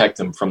want to protect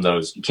them from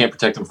those. You can't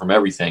protect them from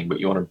everything,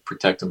 but you want to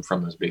protect them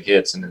from those big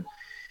hits. And then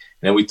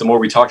the more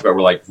we talked about,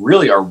 we're like,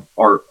 really, our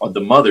the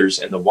mothers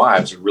and the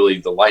wives are really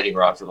the lightning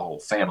rod for the whole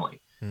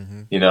family,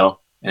 you know?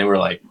 And we're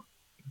like,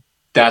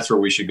 that's where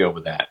we should go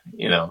with that,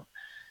 you know?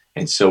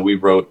 And so we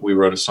wrote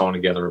a song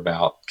together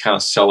about kind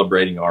of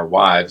celebrating our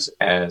wives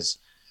as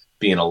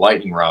being a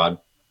lightning rod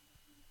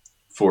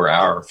for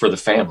the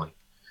family,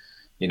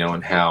 you know,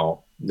 and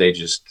how they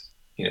just,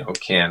 you know,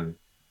 can,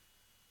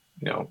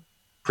 you know,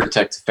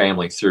 protect the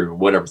family through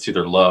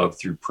their love,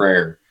 through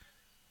prayer,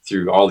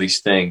 through all these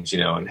things, you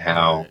know, and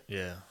how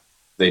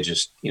they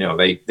just, you know,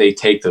 they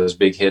take those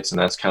big hits, and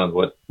that's kind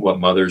of what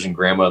mothers and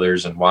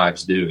grandmothers and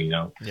wives do, you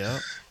know? Yeah.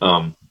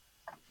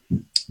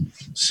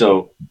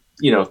 So,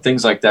 you know,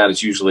 things like that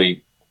is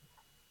usually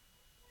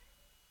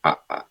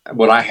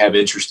what I have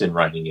interest in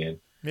writing in.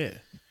 Yeah.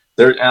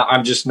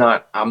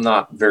 I'm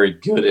not very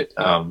good at,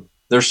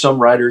 there's some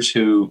writers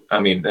who, I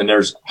mean, and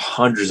there's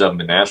hundreds of them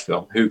in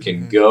Nashville, who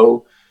can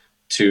go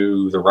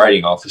to the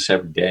writing office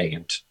every day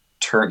and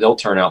they'll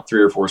turn out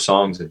 3 or 4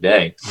 songs a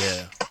day.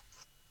 Yeah.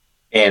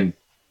 And,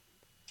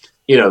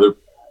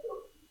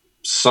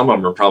 some of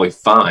them are probably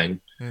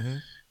fine. Mm-hmm.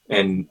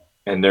 And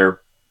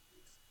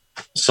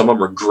some of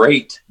them are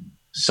great.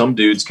 Some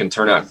dudes can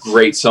turn out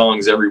great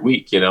songs every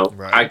week.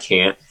 Right. I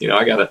can't,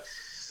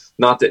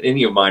 not that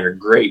any of mine are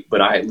great,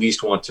 but I at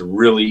least want to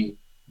really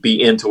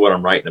be into what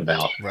I'm writing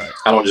about. Right.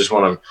 I don't just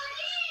want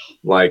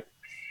to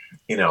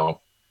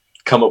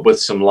come up with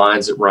some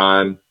lines that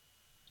rhyme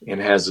and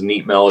has a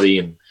neat melody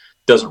and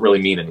doesn't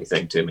really mean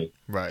anything to me.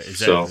 Right.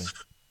 Exactly.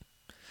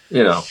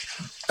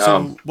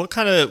 So, what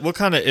kind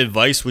of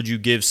advice would you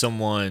give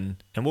someone,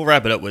 and we'll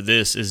wrap it up with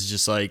this, is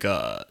just like,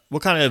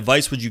 what kind of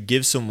advice would you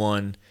give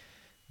someone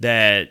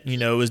that,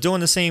 is doing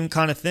the same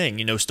kind of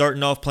thing,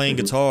 starting off playing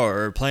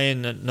guitar or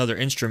playing another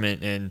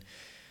instrument and,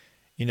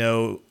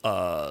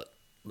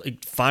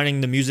 like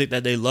finding the music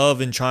that they love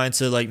and trying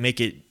to like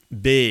make it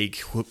big,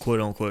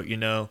 quote unquote,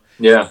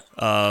 Yeah.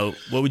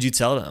 What would you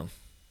tell them?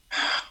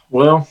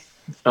 Well,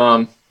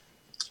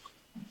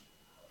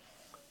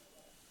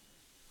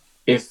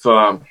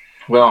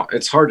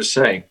 it's hard to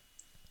say.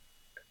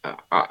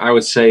 I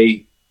would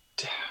say,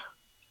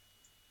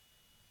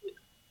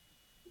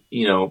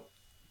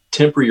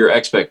 temper your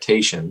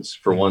expectations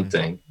for one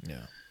thing.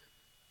 Yeah.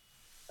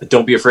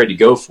 Don't be afraid to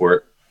go for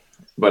it.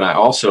 But I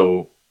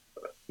also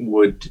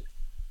would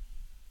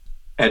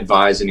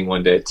advise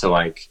anyone to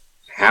like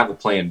have a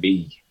plan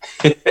B.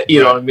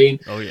 You know what I mean?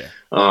 Oh yeah.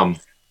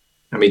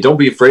 Don't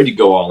be afraid to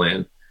go all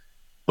in,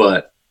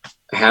 but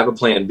have a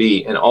plan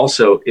B. And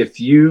also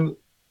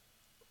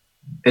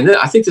and then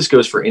I think this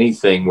goes for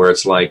anything where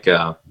it's like,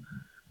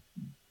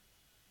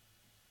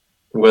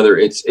 whether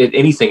it's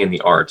anything in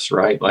the arts,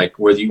 right? Like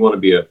whether you want to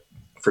be a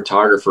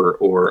photographer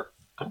or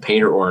a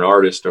painter or an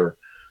artist or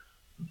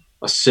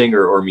a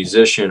singer or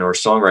musician or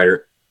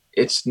songwriter,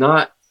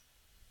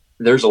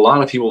 there's a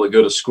lot of people that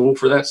go to school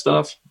for that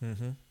stuff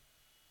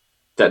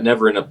that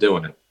never end up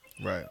doing it.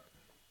 Right.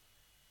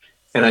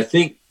 And I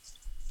think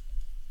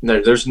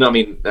I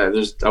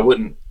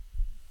wouldn't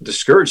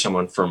discourage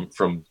someone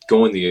from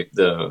going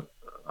the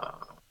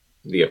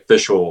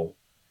official,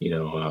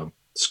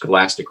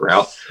 scholastic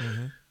route.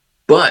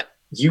 But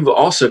you've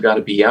also got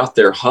to be out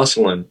there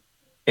hustling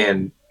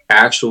and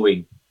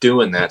actually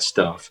doing that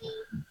stuff.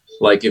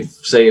 Like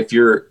if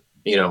you're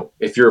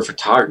a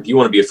photographer, you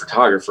want to be a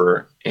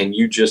photographer and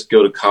you just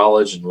go to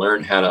college and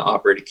learn how to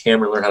operate a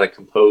camera, learn how to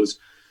compose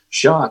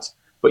shots,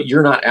 but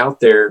you're not out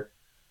there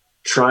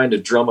trying to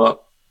drum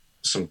up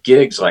some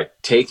gigs, like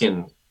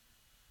taking,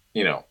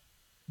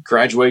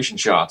 graduation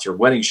shots or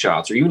wedding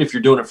shots, or even if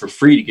you're doing it for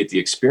free to get the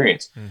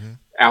experience,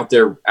 out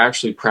there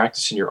actually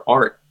practicing your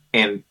art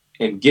and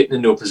getting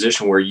into a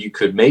position where you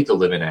could make a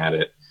living at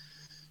it.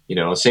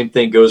 Same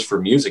thing goes for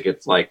music.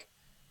 It's like,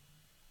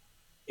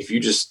 if you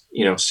just,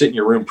 sit in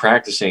your room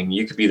practicing,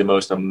 you could be the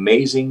most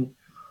amazing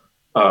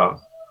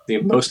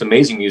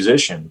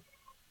musician,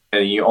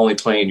 and you only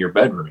play in your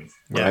bedroom,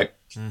 right?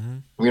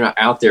 You're not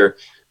out there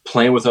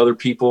playing with other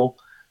people,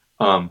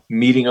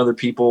 meeting other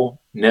people,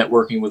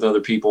 networking with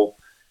other people,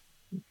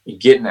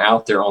 getting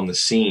out there on the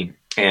scene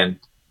and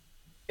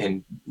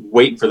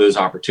waiting for those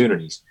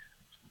opportunities.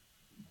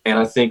 And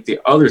I think the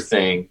other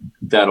thing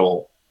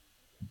that'll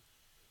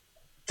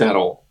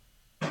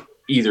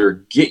either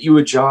get you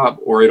a job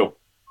or it'll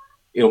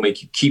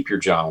make you keep your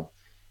job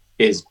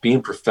is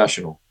being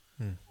professional.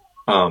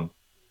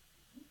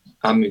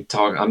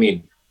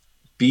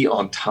 Be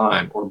on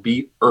time or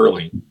be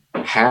early,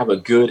 have a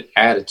good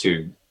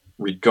attitude,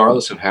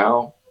 regardless of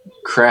how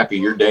crappy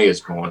your day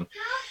is going.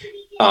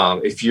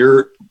 If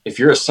you're a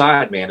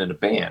sideman in a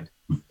band,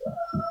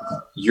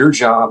 your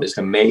job is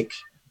to make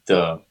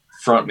the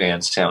front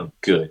man sound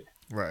good.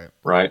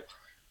 Right.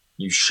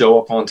 You show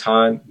up on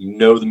time,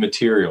 the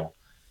material,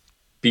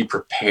 be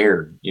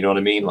prepared. You know what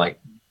I mean?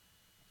 Like,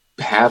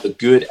 have a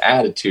good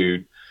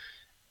attitude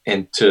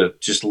and to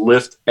just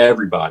lift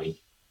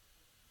everybody.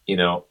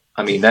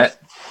 That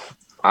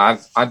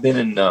I've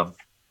been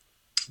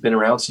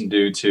around some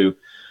dudes who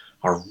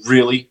are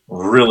really,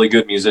 really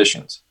good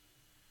musicians,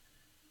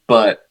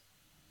 but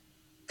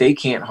they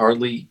can't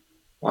hardly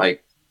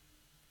like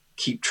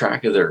keep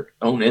track of their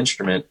own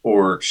instrument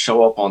or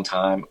show up on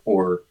time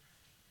or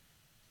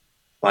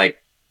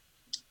like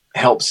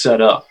help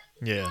set up.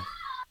 Yeah.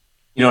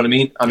 You know what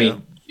I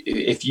mean?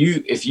 If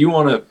you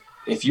want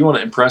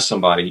to impress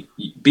somebody,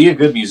 be a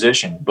good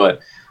musician,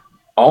 but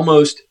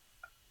almost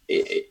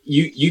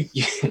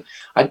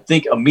I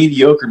think a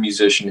mediocre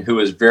musician who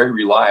is very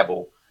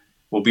reliable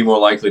will be more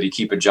likely to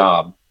keep a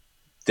job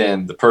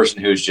than the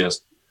person who's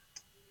just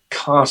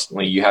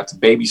constantly, you have to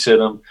babysit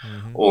them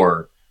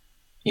or,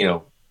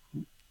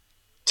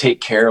 take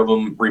care of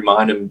them,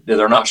 remind them that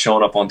they're not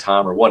showing up on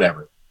time or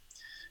whatever,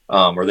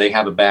 or they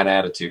have a bad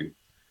attitude.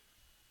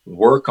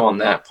 Work on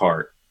that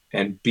part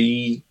and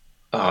be,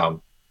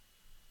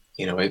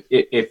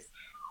 if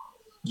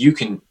you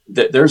can,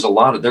 there's a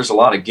lot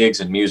of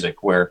gigs in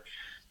music where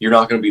you're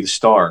not going to be the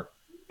star,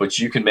 but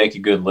you can make a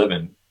good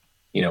living,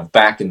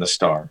 back in the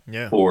star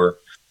or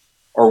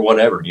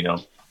whatever,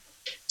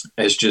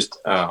 it's just,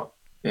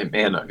 and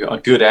man, a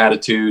good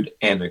attitude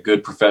and a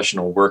good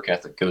professional work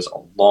ethic goes a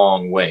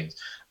long way.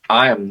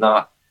 I am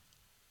not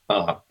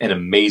an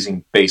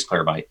amazing bass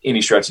player by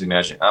any stretch of the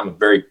imagination. I'm a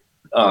very,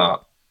 I'm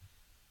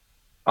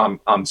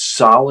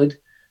solid.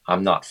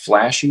 I'm not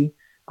flashy.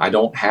 I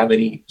don't have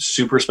any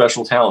super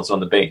special talents on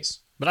the bass.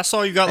 But I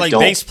saw you got like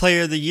bass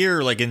player of the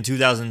year like in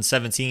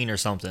 2017 or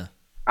something.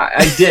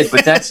 I did,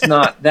 but that's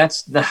not.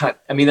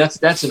 I mean,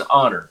 that's an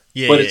honor.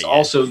 Yeah, but it's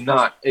also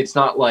not. It's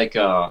not like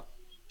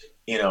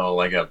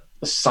like a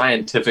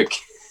scientific.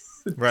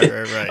 Right.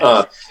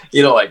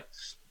 Like,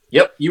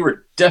 yep, you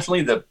were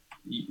definitely the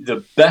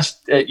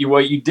best at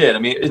what you did. I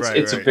mean,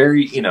 it's a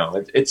very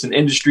it's an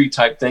industry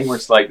type thing where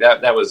it's like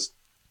that was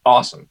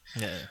awesome.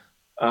 Yeah.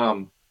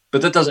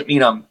 But that doesn't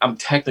mean I'm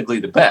technically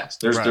the best.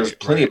 There's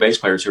plenty of bass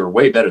players who are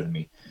way better than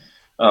me.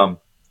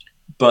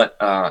 But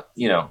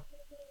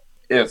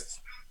if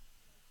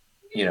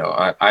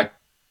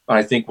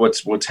I think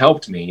what's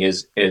helped me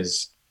is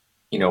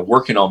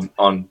working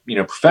on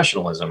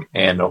professionalism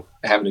and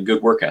having a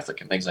good work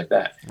ethic and things like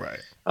that. Right.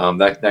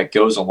 That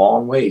goes a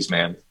long ways,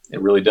 man.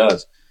 It really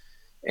does.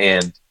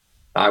 And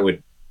I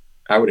would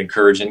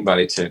encourage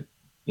anybody to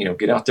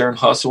get out there and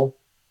hustle.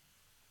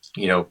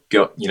 Go.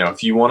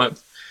 If you want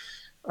to,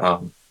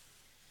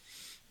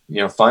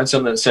 find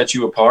something that sets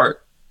you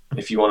apart.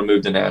 If you want to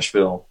move to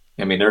Nashville,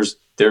 I mean, there's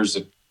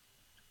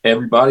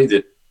everybody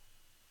that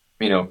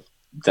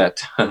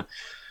that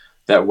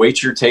that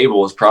waits your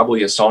table is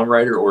probably a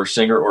songwriter or a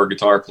singer or a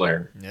guitar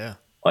player. Yeah.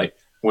 Like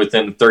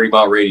within a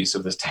 30-mile radius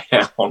of this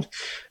town.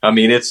 I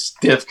mean, it's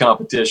stiff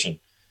competition.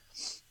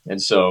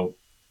 And so,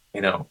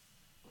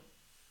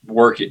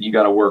 work it. You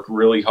got to work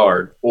really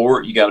hard,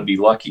 or you got to be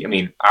lucky. I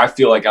mean, I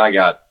feel like I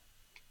got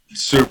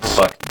super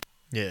lucky.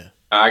 Yeah.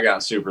 I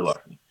got super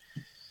lucky.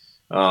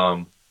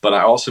 But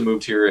I also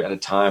moved here at a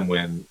time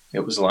when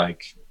it was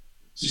like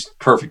just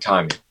perfect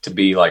timing to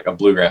be like a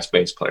bluegrass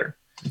bass player.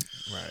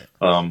 Right.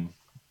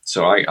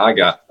 So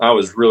I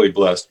was really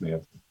blessed,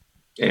 man.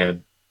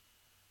 And,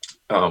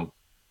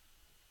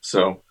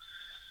 so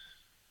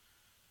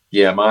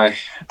yeah, my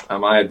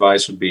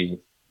advice would be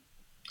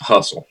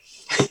hustle.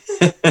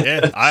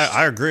 Yeah,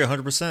 I agree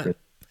 100%.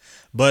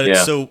 But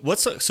yeah. so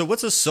what's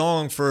a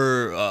song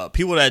for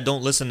people that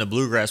don't listen to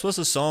bluegrass? What's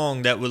a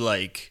song that would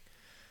like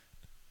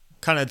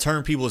kind of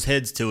turn people's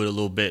heads to it a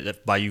little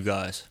bit by you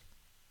guys?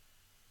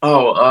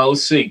 Oh,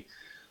 let's see.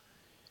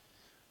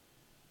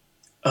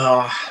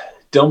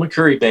 Del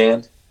McCoury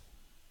Band,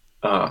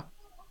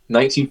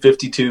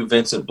 1952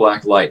 Vincent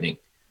Black Lightning.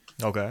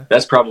 Okay.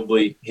 That's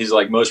probably his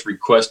like most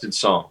requested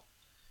song.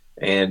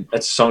 And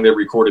that's a song they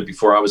recorded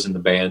before I was in the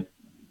band.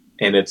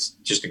 And it's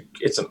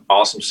an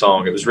awesome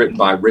song. It was written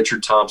by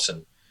Richard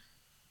Thompson.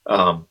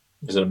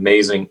 He's an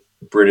amazing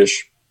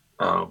British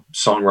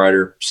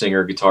songwriter,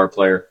 singer, guitar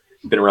player.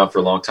 Been around for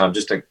a long time.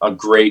 Just a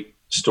great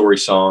story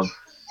song.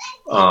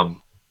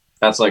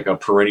 That's like a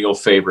perennial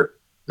favorite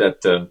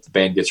that the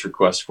band gets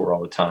requests for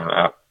all the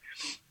time.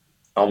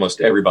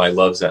 Almost everybody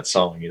loves that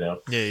song, Yeah.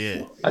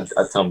 I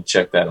tell them to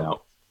check that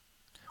out.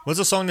 What's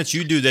a song that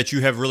you do that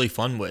you have really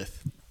fun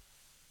with?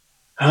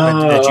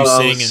 That you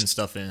sing and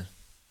stuff in?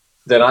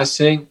 That I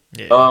sing?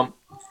 Yeah.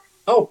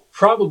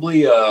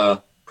 Probably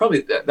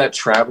that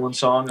Travelin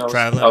song I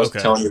was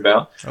telling you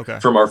about. Okay.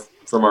 From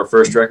our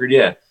first record,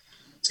 yeah.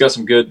 It's got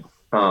some good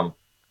kind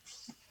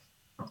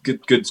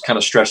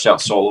of stretched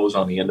out solos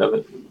on the end of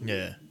it.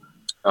 Yeah.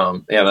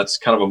 That's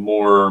kind of a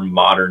more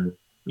modern,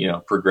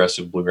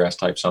 progressive bluegrass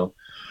type song.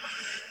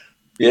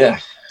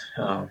 Yeah.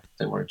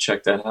 They want to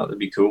check that out. That'd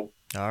be cool.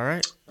 All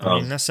right. I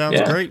mean, that sounds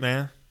great,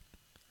 man.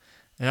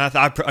 And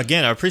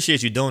I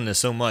appreciate you doing this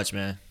so much,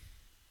 man.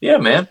 Yeah,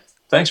 man.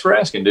 Thanks for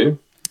asking, dude.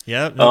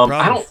 Yeah, no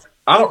problem.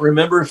 I don't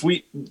remember if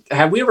we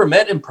ever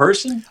met in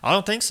person. I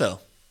don't think so.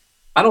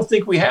 I don't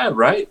think we have,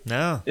 right?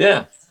 No.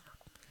 Yeah.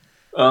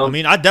 I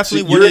mean, I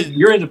definitely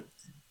wanted.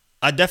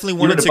 I definitely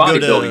wanted to go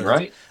to.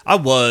 Right? I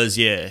was,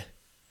 yeah.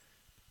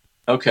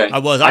 Okay. I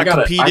was. I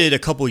competed a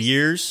couple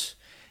years,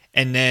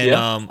 and then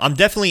I'm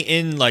definitely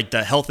in like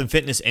the health and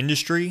fitness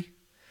industry.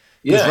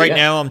 Because right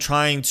now I'm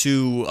trying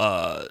to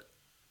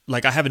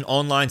I have an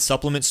online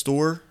supplement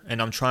store, and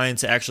I'm trying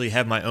to actually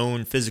have my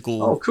own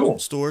physical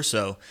store.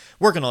 So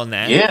working on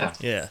that. Yeah.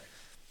 Yeah.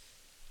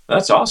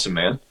 That's awesome,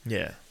 man.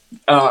 Yeah.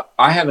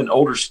 I have an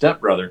older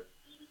stepbrother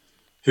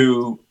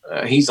who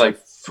he's like,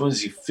 what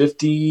is he,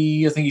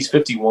 50? I think he's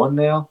 51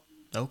 now.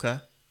 Okay.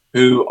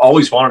 Who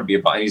always wanted to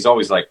be he's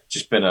always like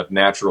just been a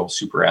natural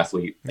super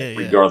athlete,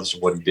 regardless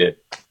of what he did.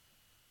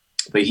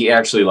 But he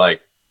actually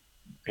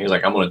he was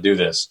like, I'm going to do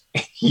this.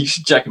 You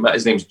should check him out.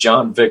 His name's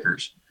John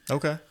Vickers.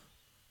 Okay.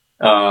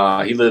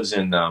 He lives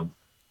in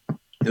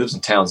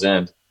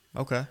Townsend.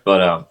 Okay.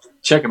 But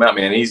check him out,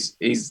 man.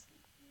 He's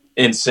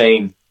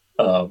insane.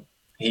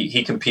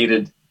 He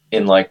competed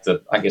in like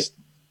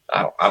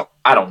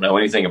I don't know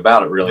anything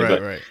about it really,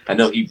 but I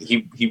know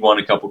he won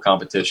a couple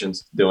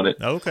competitions doing it.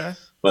 Okay.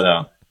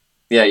 But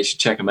you should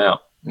check him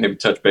out. Maybe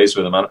touch base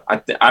with him. I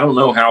don't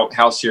know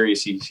how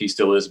serious he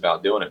still is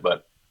about doing it,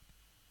 but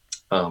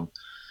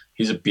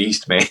he's a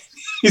beast, man.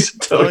 He's a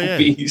total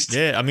beast.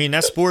 Yeah, I mean,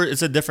 that sport,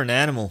 it's a different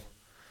animal.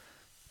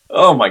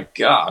 Oh my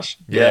gosh.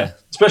 Yeah.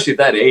 Especially at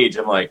that age,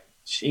 I'm like,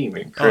 gee,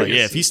 man. Oh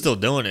yeah, if he's still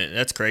doing it,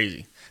 that's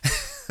crazy.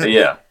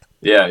 Yeah.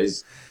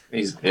 He's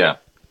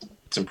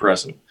it's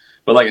impressive.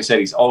 But like I said,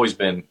 he's always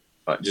been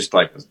just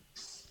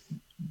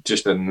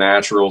a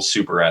natural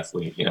super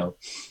athlete. You know,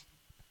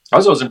 I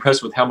was always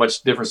impressed with how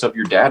much different stuff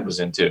your dad was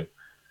into.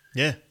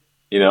 Yeah.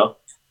 You know,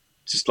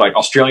 just like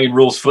Australian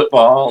rules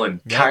football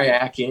and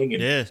kayaking.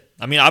 And yeah.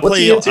 I mean, I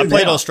played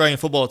Australian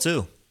football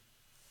too.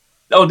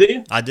 Oh, did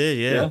you? I did.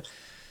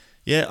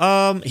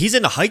 Yeah. He's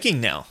into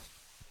hiking now.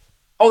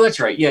 Oh, that's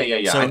right.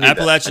 Yeah. So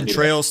Appalachian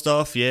Trail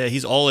stuff. Yeah,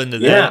 he's all into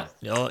that.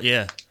 Oh,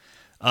 yeah.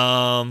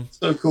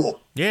 So cool.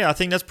 Yeah, I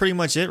think that's pretty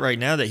much it right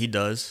now that he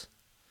does.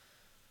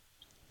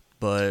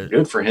 But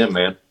good for him,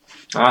 man.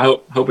 I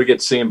hope we get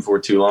to see him before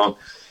too long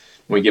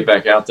when we get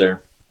back out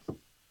there.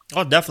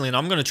 Oh, definitely. And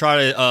I'm going to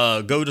try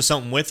to go to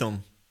something with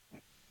him.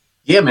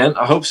 Yeah, man.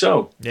 I hope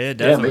so. Yeah,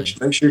 definitely.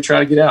 Yeah, make sure you try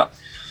to get out.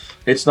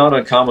 It's not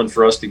uncommon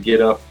for us to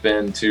get up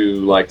into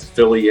like the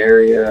Philly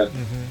area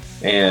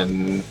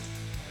and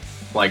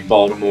like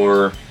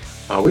Baltimore.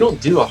 We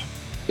don't do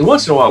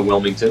once in a while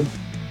Wilmington,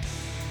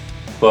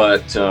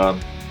 but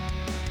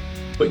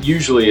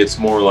usually it's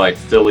more like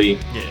Philly,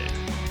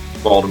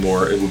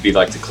 Baltimore. It would be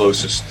like the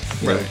closest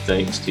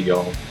things to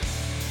y'all.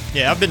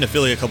 Yeah, I've been to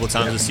Philly a couple of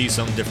times to see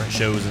some different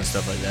shows and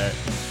stuff like that.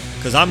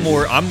 Because I'm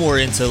more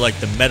into like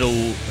the metal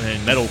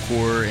and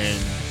metalcore and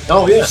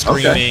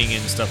screaming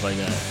and stuff like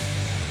that.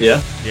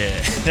 Yeah.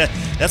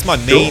 That's my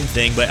main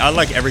thing. But I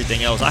like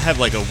everything else. I have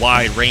like a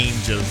wide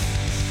range of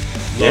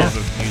love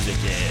of music.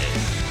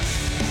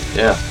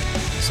 Yeah.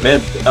 So,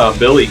 man,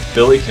 Billy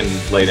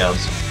can lay down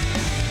some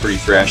pretty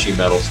thrashy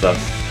metal stuff.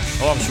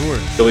 Oh, I'm sure.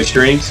 Billy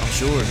Strings. I'm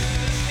sure.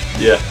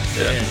 Yeah.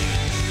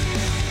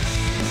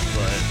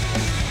 But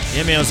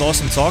yeah, man, it was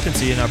awesome talking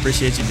to you, and I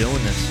appreciate you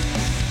doing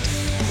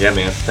this. Yeah,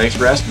 man. Thanks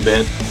for asking,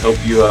 Ben. Hope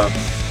you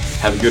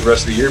have a good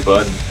rest of the year,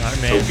 bud. All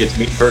right, man. Hope we get to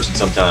meet in person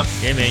sometime.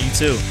 Yeah, man. You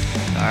too.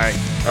 All right.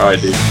 All right,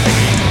 dude.